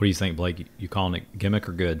 What do you think, Blake? You calling it gimmick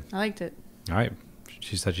or good? I liked it. All right.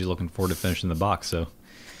 She said she's looking forward to finishing the box, so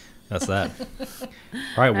that's that. All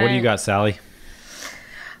right, what do you right. got, Sally?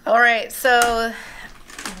 All right, so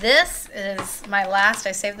this is my last.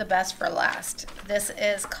 I saved the best for last. This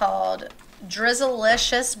is called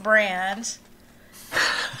Drizzlicious brand.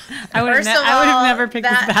 I would First of have all, never picked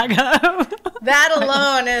this bag up. That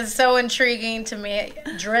alone is so intriguing to me.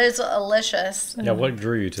 Drizzlicious. Yeah, what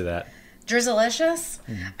drew you to that? Drizzlicious?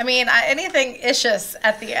 I mean, anything ishous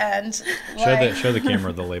at the end. Show the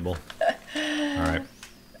camera the label. All right.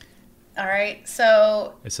 All right.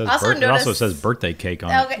 So It says also it also says birthday cake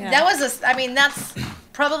on it. Okay, that was that's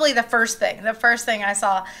probably the first thing. The first thing I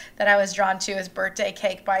saw that I was drawn to is birthday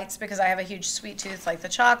cake bites because I have a huge sweet tooth, like the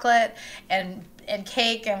chocolate and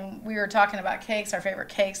cake. And we were talking about cakes, our favorite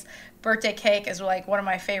cakes. Birthday cake is like one of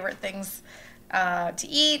my favorite things to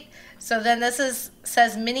eat. So then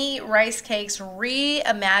says mini rice cakes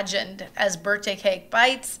reimagined as birthday cake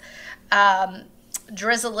bites.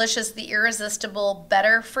 Drizzlicious, the irresistible,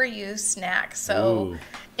 better for you snack. So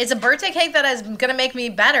it's a birthday cake that is going to make me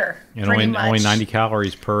better. And only 90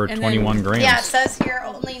 calories per 21 grams. Yeah, it says here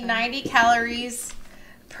only 90 calories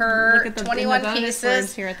per 21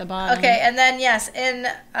 pieces here at the bottom. Okay, and then yes,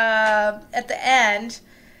 at the end,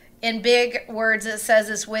 in big words, it says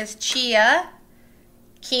it's with chia,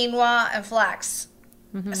 quinoa, and flax.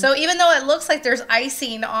 Mm-hmm. So even though it looks like there's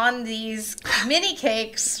icing on these mini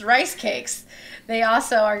cakes, rice cakes, they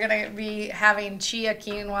also are going to be having chia,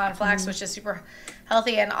 quinoa, and flax, which is super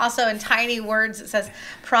healthy. And also in tiny words, it says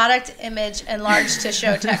product image enlarged to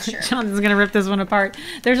show texture. Jonathan's going to rip this one apart.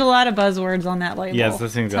 There's a lot of buzzwords on that label. Yes,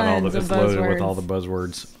 this thing's got it's loaded with all the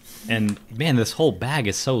buzzwords. And man, this whole bag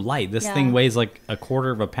is so light. This thing weighs like a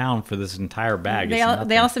quarter of a pound for this entire bag.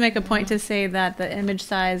 They also make a point to say that the image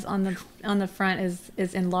size on the front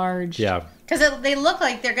is enlarged. Yeah. Because they look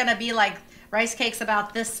like they're going to be like rice cakes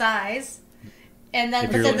about this size. And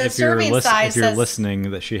then the serving size if you're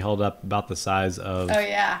listening, that she held up about the size of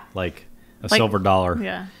like a silver dollar.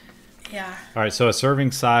 Yeah. Yeah. All right, so a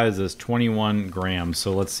serving size is 21 grams.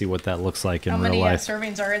 So let's see what that looks like in real life. How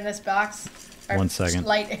many servings are in this box? 1 second.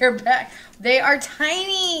 Light air bag. They are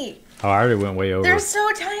tiny. Oh, I already went way over. They're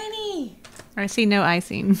so tiny. I see no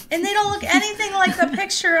icing. And they don't look anything like the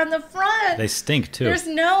picture on the front. They stink too. There's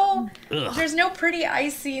no pretty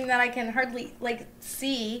icing that I can hardly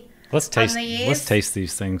see. Let's taste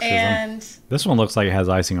these things. And this one looks like it has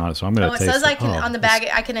icing on it, so I'm going to taste it. It says on the bag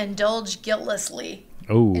I can indulge guiltlessly.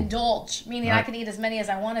 Oh. Indulge, meaning I can eat as many as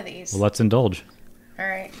I want of these. Well, let's indulge. All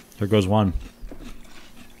right. Here goes one.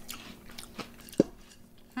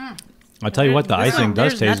 I'll tell you what, the icing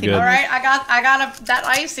does taste good. All right, I got that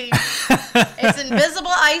icing. It's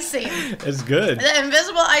invisible icing. It's good. The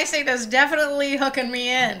invisible icing is definitely hooking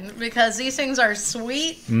me in because these things are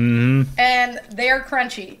sweet and they are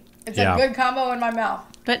crunchy. It's a good combo in my mouth.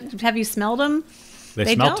 But have you smelled them?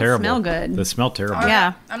 They smell terrible. They smell good. They smell terrible.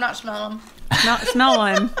 Yeah. I'm not smelling them. Smell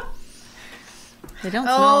one. They don't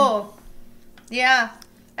smell. Oh, yeah.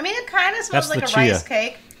 I mean, it kind of smells like a rice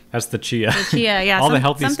cake. That's the chia. The chia, yeah. All the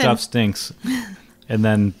healthy stuff stinks. And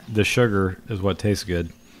then the sugar is what tastes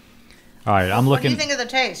good. All right, I'm looking. What do you think of the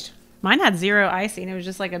taste? Mine had zero icing. It was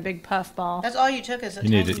just like a big puff ball. That's all you took is a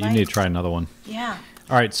You need to try another one. Yeah.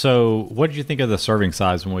 All right, so what did you think of the serving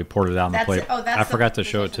size when we poured it out on the plate? I forgot to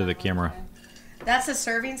show it to the camera. That's the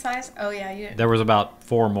serving size? Oh, yeah. There was about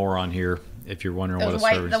 4 more on here, if you're wondering what a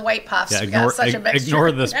serving. The white puffs. Yeah,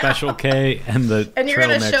 ignore the Special K and the And you're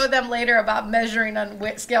going to show them later about measuring on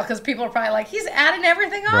weight scale because people are probably like, he's adding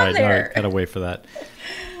everything on there. Right, gotta wait for that.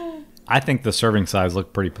 I think the serving size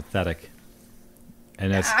looked pretty pathetic.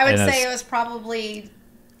 And I would say it was probably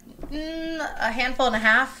a handful and a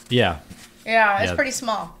half. Yeah. Yeah, it's pretty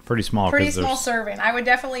small. Pretty small. Pretty small serving. I would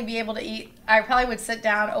definitely be able to eat. I probably would sit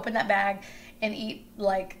down, open that bag, and eat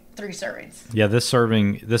like 3 servings. Yeah,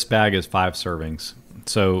 this bag is 5 servings.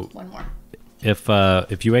 So one more.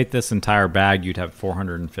 If you ate this entire bag, you'd have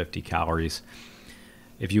 450 calories.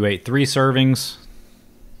 If you ate 3 servings,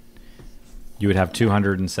 you would have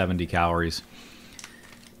 270 calories.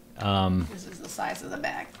 This is the size of the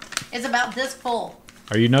bag. It's about this full.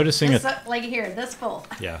 Are you noticing like here, this full?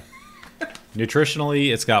 Yeah.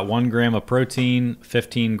 Nutritionally, it's got 1 gram of protein,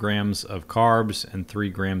 15 grams of carbs, and 3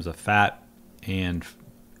 grams of fat, and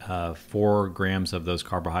 4 grams of those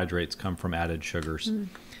carbohydrates come from added sugars.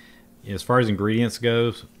 As far as ingredients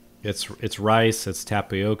goes, it's rice, it's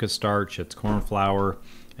tapioca starch, it's corn flour,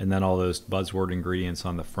 and then all those buzzword ingredients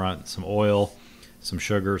on the front: some oil, some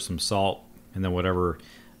sugar, some salt, and then whatever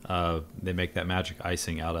they make that magic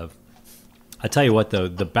icing out of. I tell you what, though,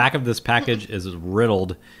 the back of this package is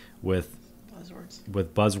riddled with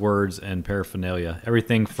buzzwords and paraphernalia.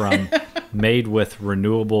 Everything from made with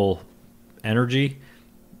renewable energy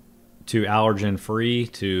to allergen free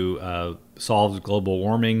to solves global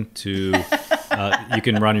warming to you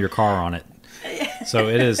can run your car on it. So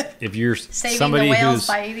it is, if you're somebody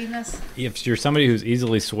if you're somebody who's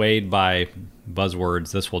easily swayed by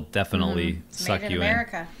buzzwords, this will definitely suck you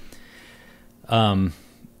in.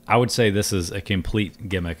 I would say this is a complete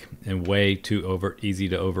gimmick and way too easy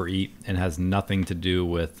to overeat, and has nothing to do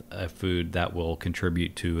with a food that will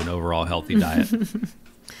contribute to an overall healthy diet.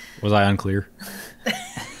 Was I unclear?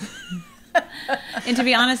 And to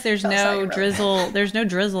be honest, there's Tell us how no you wrote it. drizzle. There's no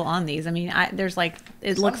drizzle on these. I mean, there's like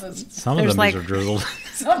it looks. Some of There's them like are drizzled.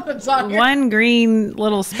 Something's on here. one green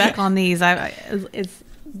little speck on these. It's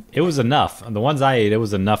It was enough. The ones I ate, it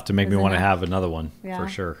was enough to make me Was want to enough. have another one Yeah. for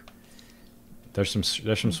sure. There's some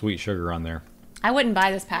sweet sugar on there. I wouldn't buy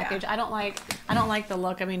this package. I don't like the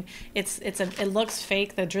look. I mean, it looks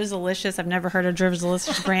fake. The Drizzleicious. I've never heard of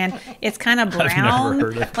Drizzleicious brand. It's kind of never brown.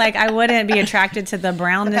 heard of it. Like I wouldn't be attracted to the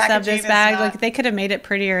brownness of packaging this is bag. not Like they could have made it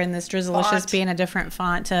prettier in this Drizzleicious font. being a different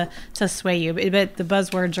font to sway you. But the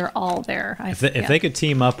buzzwords are all there. If they could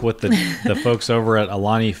team up with the folks over at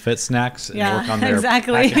Alani Fit Snacks and Yeah, work on their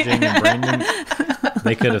exactly. packaging and branding,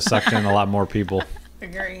 they could have sucked in a lot more people.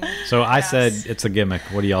 Agree. So I Yes. said it's a gimmick.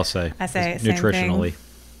 What do y'all say? I say It's same thing. nutritionally.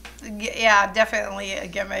 Yeah, definitely a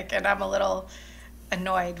gimmick, and I'm a little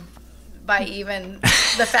annoyed by even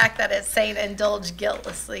the fact that it's saying indulge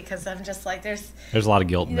guiltlessly, because I'm just like, there's a lot of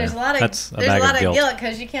guilt in there. a lot of That's a there's bag a lot of of guilt. guilt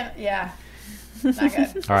because you can't. Yeah, not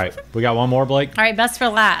good. All right, we got one more, Blake. All right, best for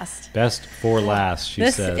last. Best for last, she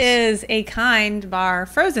This says. is a Kind Bar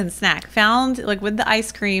frozen snack found like with the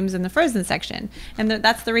ice creams in the frozen section. And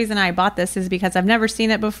that's the reason I bought this, is because I've never seen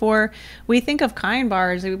it before. We think of Kind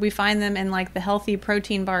Bars, we find them in like the healthy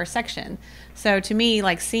protein bar section. So to me,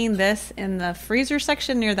 like seeing this in the freezer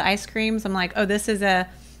section near the ice creams, I'm like, oh, this is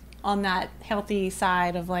on that healthy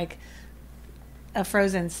side of like a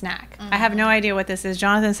frozen snack. I have no idea what this is.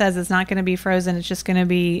 Jonathan says it's not going to be frozen. It's just going to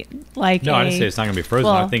be like No, I didn't say it's not going to be frozen.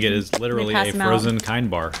 well, I think it is literally pass a them out. frozen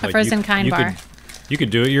Kind Bar. A frozen Kind Bar. You could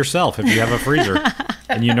do it yourself if you have a freezer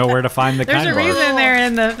and you know where to find the There's Kind a Bar. reason they're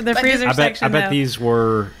in the freezer I bet section. though. these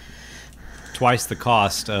were twice the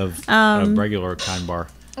cost of a regular Kind Bar.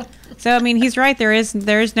 So I mean, he's right. There is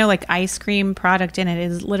no like ice cream product in it.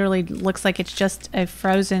 It literally looks like it's just a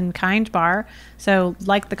frozen Kind Bar. So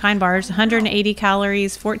like the Kind Bars, 180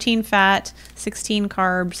 calories, 14 fat, 16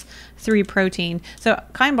 carbs, 3 protein. So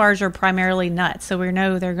Kind Bars are primarily nuts. So we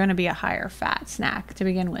know they're going to be a higher fat snack to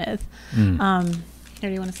begin with. Here,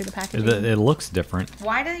 do you want to see the packaging? It looks different.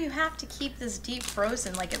 Why do you have to keep this deep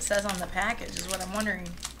frozen like it says on the package? Is what I'm wondering.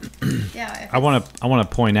 Yeah. I want to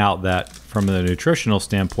point out that from the nutritional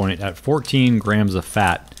standpoint, at 14 grams of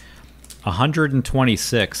fat,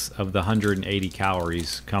 126 of the 180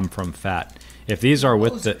 calories come from fat. If these are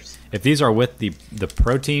with the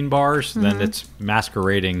protein bars, then it's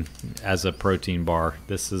masquerading as a protein bar.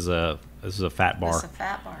 This is a fat bar. It's a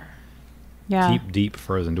fat bar. yeah. Deep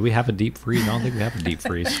frozen. Do we have a deep freeze? I don't think we have a deep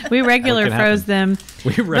freeze. We regular What can froze happen? them.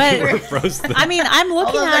 We regular froze them. I mean, I'm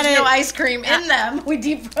looking Although at there's it. no ice cream in them, we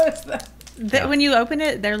deep froze them. When you open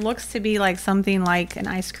it, there looks to be like something like an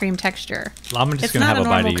ice cream texture. I'm just It's going to not have a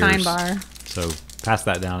a bite normal of Kind yours. Bar. So pass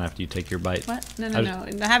that down after you take your bite. What? No.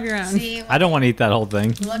 I Have your own. See, I don't want to eat that whole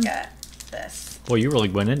thing. look at this. Well, you really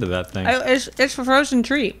went into that thing. It's a frozen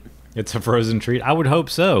treat. It's a frozen treat. I would hope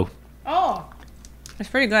so. Oh, It's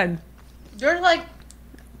pretty good.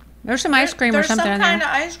 there's Some ice cream or there's something some in kind there.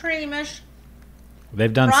 of ice creamy-ish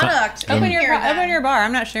They've done product. some. Open Open your bar.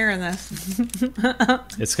 I'm not sharing this.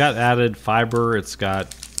 It's got added fiber. It's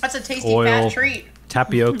got That's a tasty oil, fat treat.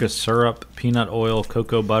 tapioca syrup, peanut oil,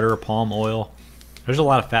 cocoa butter, palm oil. There's a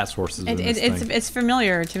lot of fat sources in this thing. It's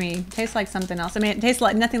familiar to me. It tastes like something else. I mean, it tastes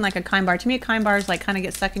like nothing like a Kind Bar. To me, a Kind Bars like kind of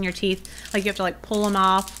get stuck in your teeth. Like you have to like pull them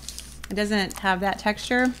off. It doesn't have that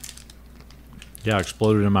texture. Yeah,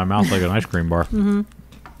 exploded in my mouth like an ice cream bar. Mm-hmm.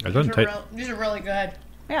 It doesn't taste. These are really good,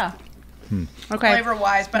 Yeah. Okay.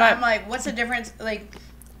 flavor-wise. But But- I'm like, what's the difference? Like,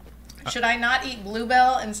 should I not eat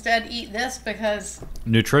Bluebell instead eat this? Because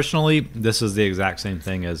Nutritionally, this is the exact same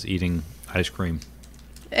thing as eating ice cream.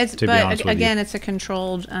 It's to be honest with you. again, it's a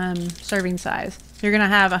controlled serving size. You're gonna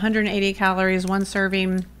have 180 calories, one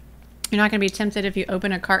serving. You're not gonna be tempted if you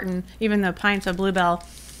open a carton, even the pints of Bluebell.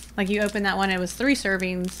 Like you open that one, it was 3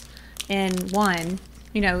 servings in one.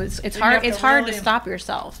 You know, it's you hard. have to It's hard to really- stop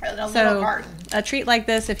yourself. A little So carton. a treat like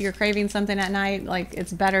this, if you're craving something at night, like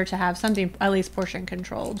it's better to have something at least portion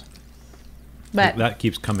controlled. But That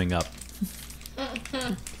keeps coming up.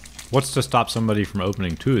 What's to stop somebody from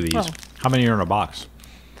opening 2 of these? Oh. How many are in a box?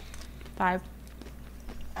 5.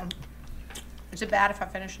 is it bad if I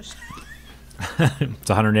finish this? It's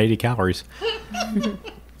 180 calories.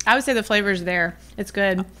 I would say the flavor's there. It's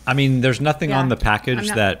good. I mean, there's nothing Yeah. on the I'm package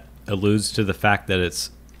not- that alludes to the fact that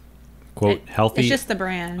it's, quote, healthy. It's just the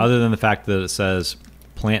brand. Other than the fact that it says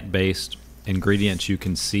plant-based ingredients you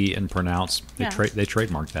can see and pronounce. They, Yeah. they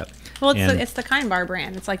trademarked that. Well, And it's the Kind Bar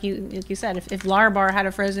brand. It's like you said, if Lar Bar had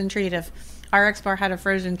a frozen treat, if RX Bar had a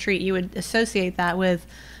frozen treat, you would associate that with,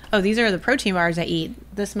 oh, these are the protein bars I eat.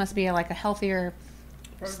 This must be like a healthier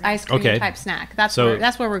ice cream Okay. type snack. That's So-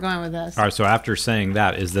 that's where we're going with this. All right, so after saying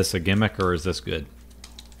that, is this a gimmick or is this good?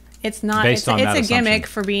 It's not. Based It's, on it's that a assumption. gimmick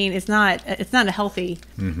for being. It's not a healthy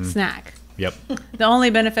snack. Yep. The only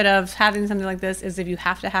benefit of having something like this is if you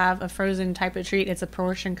have to have a frozen type of treat, it's a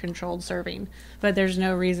portion controlled serving. But there's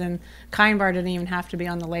no reason. Kind Bar didn't even have to be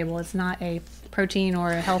on the label. It's not a protein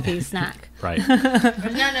or a healthy snack. Right. It's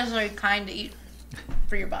not necessarily kind to eat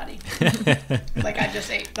for your body. Like I just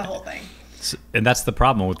ate the whole thing. And that's the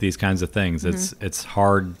problem with these kinds of things. It's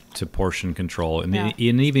hard to portion control. And, Yeah.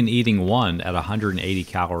 and even eating one at 180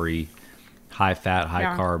 calorie, high fat, high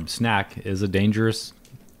Yeah. carb snack is a dangerous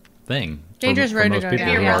thing. Dangerous road to go people down.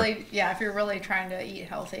 If you're who are- really, if you're really trying to eat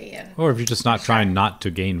healthy and Or if you're just not trying not to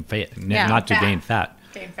gain fat, Yeah. not to Fat. gain fat.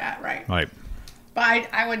 gain fat, right? Right. But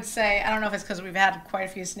I would say, I don't know if it's because we've had quite a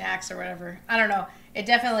few snacks or whatever. I don't know. It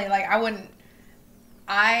definitely, like,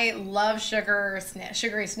 I love sugary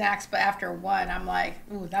snacks, but after one, I'm like,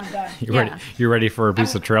 ooh, I'm done. You're ready for a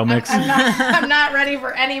piece of trail mix? I'm not ready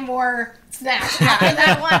for any more snacks after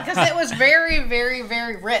that one because it was very, very,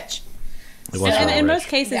 very rich. It was And really in rich. most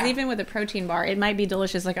cases, Yeah. even with a protein bar, it might be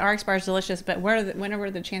delicious. Like RX bar is delicious, but when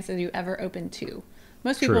are the chances you ever open two?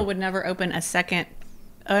 Most people True. would never open a second,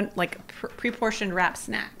 pre-portioned wrap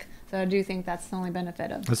snack. So I do think that's the only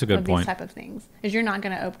benefit of, That's a good of point. these type of things. Is you're not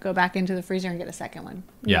going to go back into the freezer and get a second one.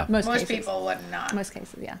 Yeah. Most Most cases. people would not. Most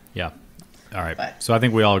cases, yeah. Yeah. All right. But- So I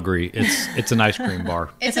think we all agree it's an ice cream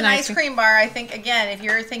bar. It's an ice cream bar. I think, again, if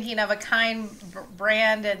you're thinking of a Kind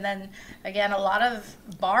brand, and then, again, a lot of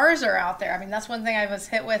bars are out there. I mean, that's one thing I was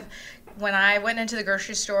hit with when I went into the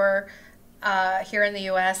grocery store here in the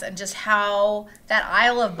U.S., and just how that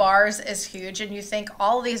aisle of bars is huge. And you think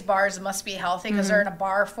all these bars must be healthy because they're in a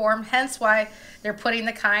bar form, hence why they're putting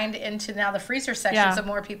the Kind into now the freezer section Yeah. so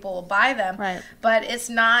more people will buy them. Right. But it's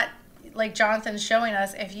not, like Jonathan's showing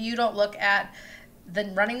us, if you don't look at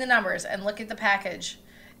running the numbers and look at the package,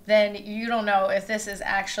 then you don't know if this is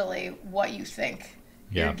actually what you think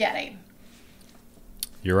Yeah. you're getting.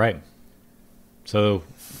 You're right. So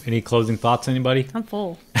any closing thoughts, anybody? I'm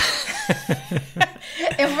full.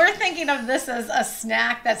 If we're thinking of this as a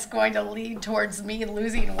snack that's going to lead towards me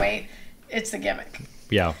losing weight, it's a gimmick.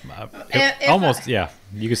 Yeah. If Almost, yeah.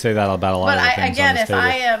 You could say that about a lot But of the things again, on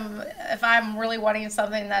this table. if I'm really wanting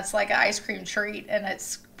something that's like an ice cream treat and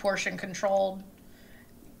it's portion controlled,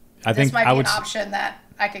 I this think might I be would an option that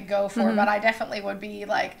I could go for. But I definitely would be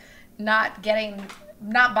like not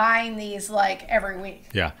buying these like every week.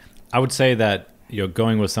 Yeah. I would say that,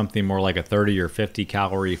 going with something more like a 30 or 50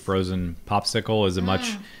 calorie frozen popsicle is a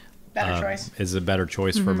much Better choice. is a better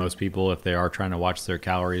choice for most people if they are trying to watch their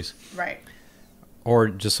calories. Right. Or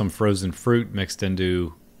just some frozen fruit mixed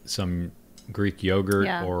into some Greek yogurt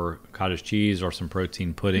Yeah. or cottage cheese or some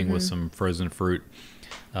protein pudding with some frozen fruit.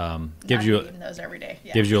 Gives Not you eating those every day.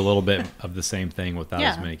 Yeah. gives you a little bit of the same thing without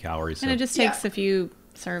Yeah. as many calories. And So it just takes a few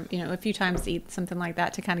times to eat something like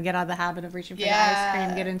that to kind of get out of the habit of reaching for the ice Yeah.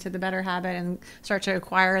 cream, get into the better habit, and start to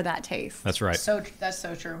acquire that taste. that's right. That's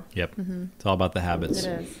so true. Yep. It's all about the habits.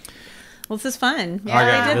 It is. Well, this is fun. All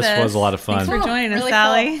right, we did this was a lot of fun. Thanks for Cool. joining us, Really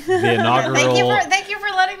Sally. The inaugural. Thank you for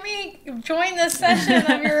letting me join this session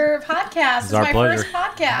of your podcast. It's our my pleasure. first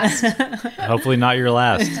podcast. Hopefully not your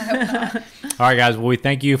last. I hope not. All right, guys. Well, we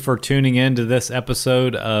thank you for tuning in to this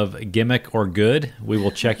episode of Gimmick or Good. We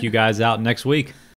will check you guys out next week.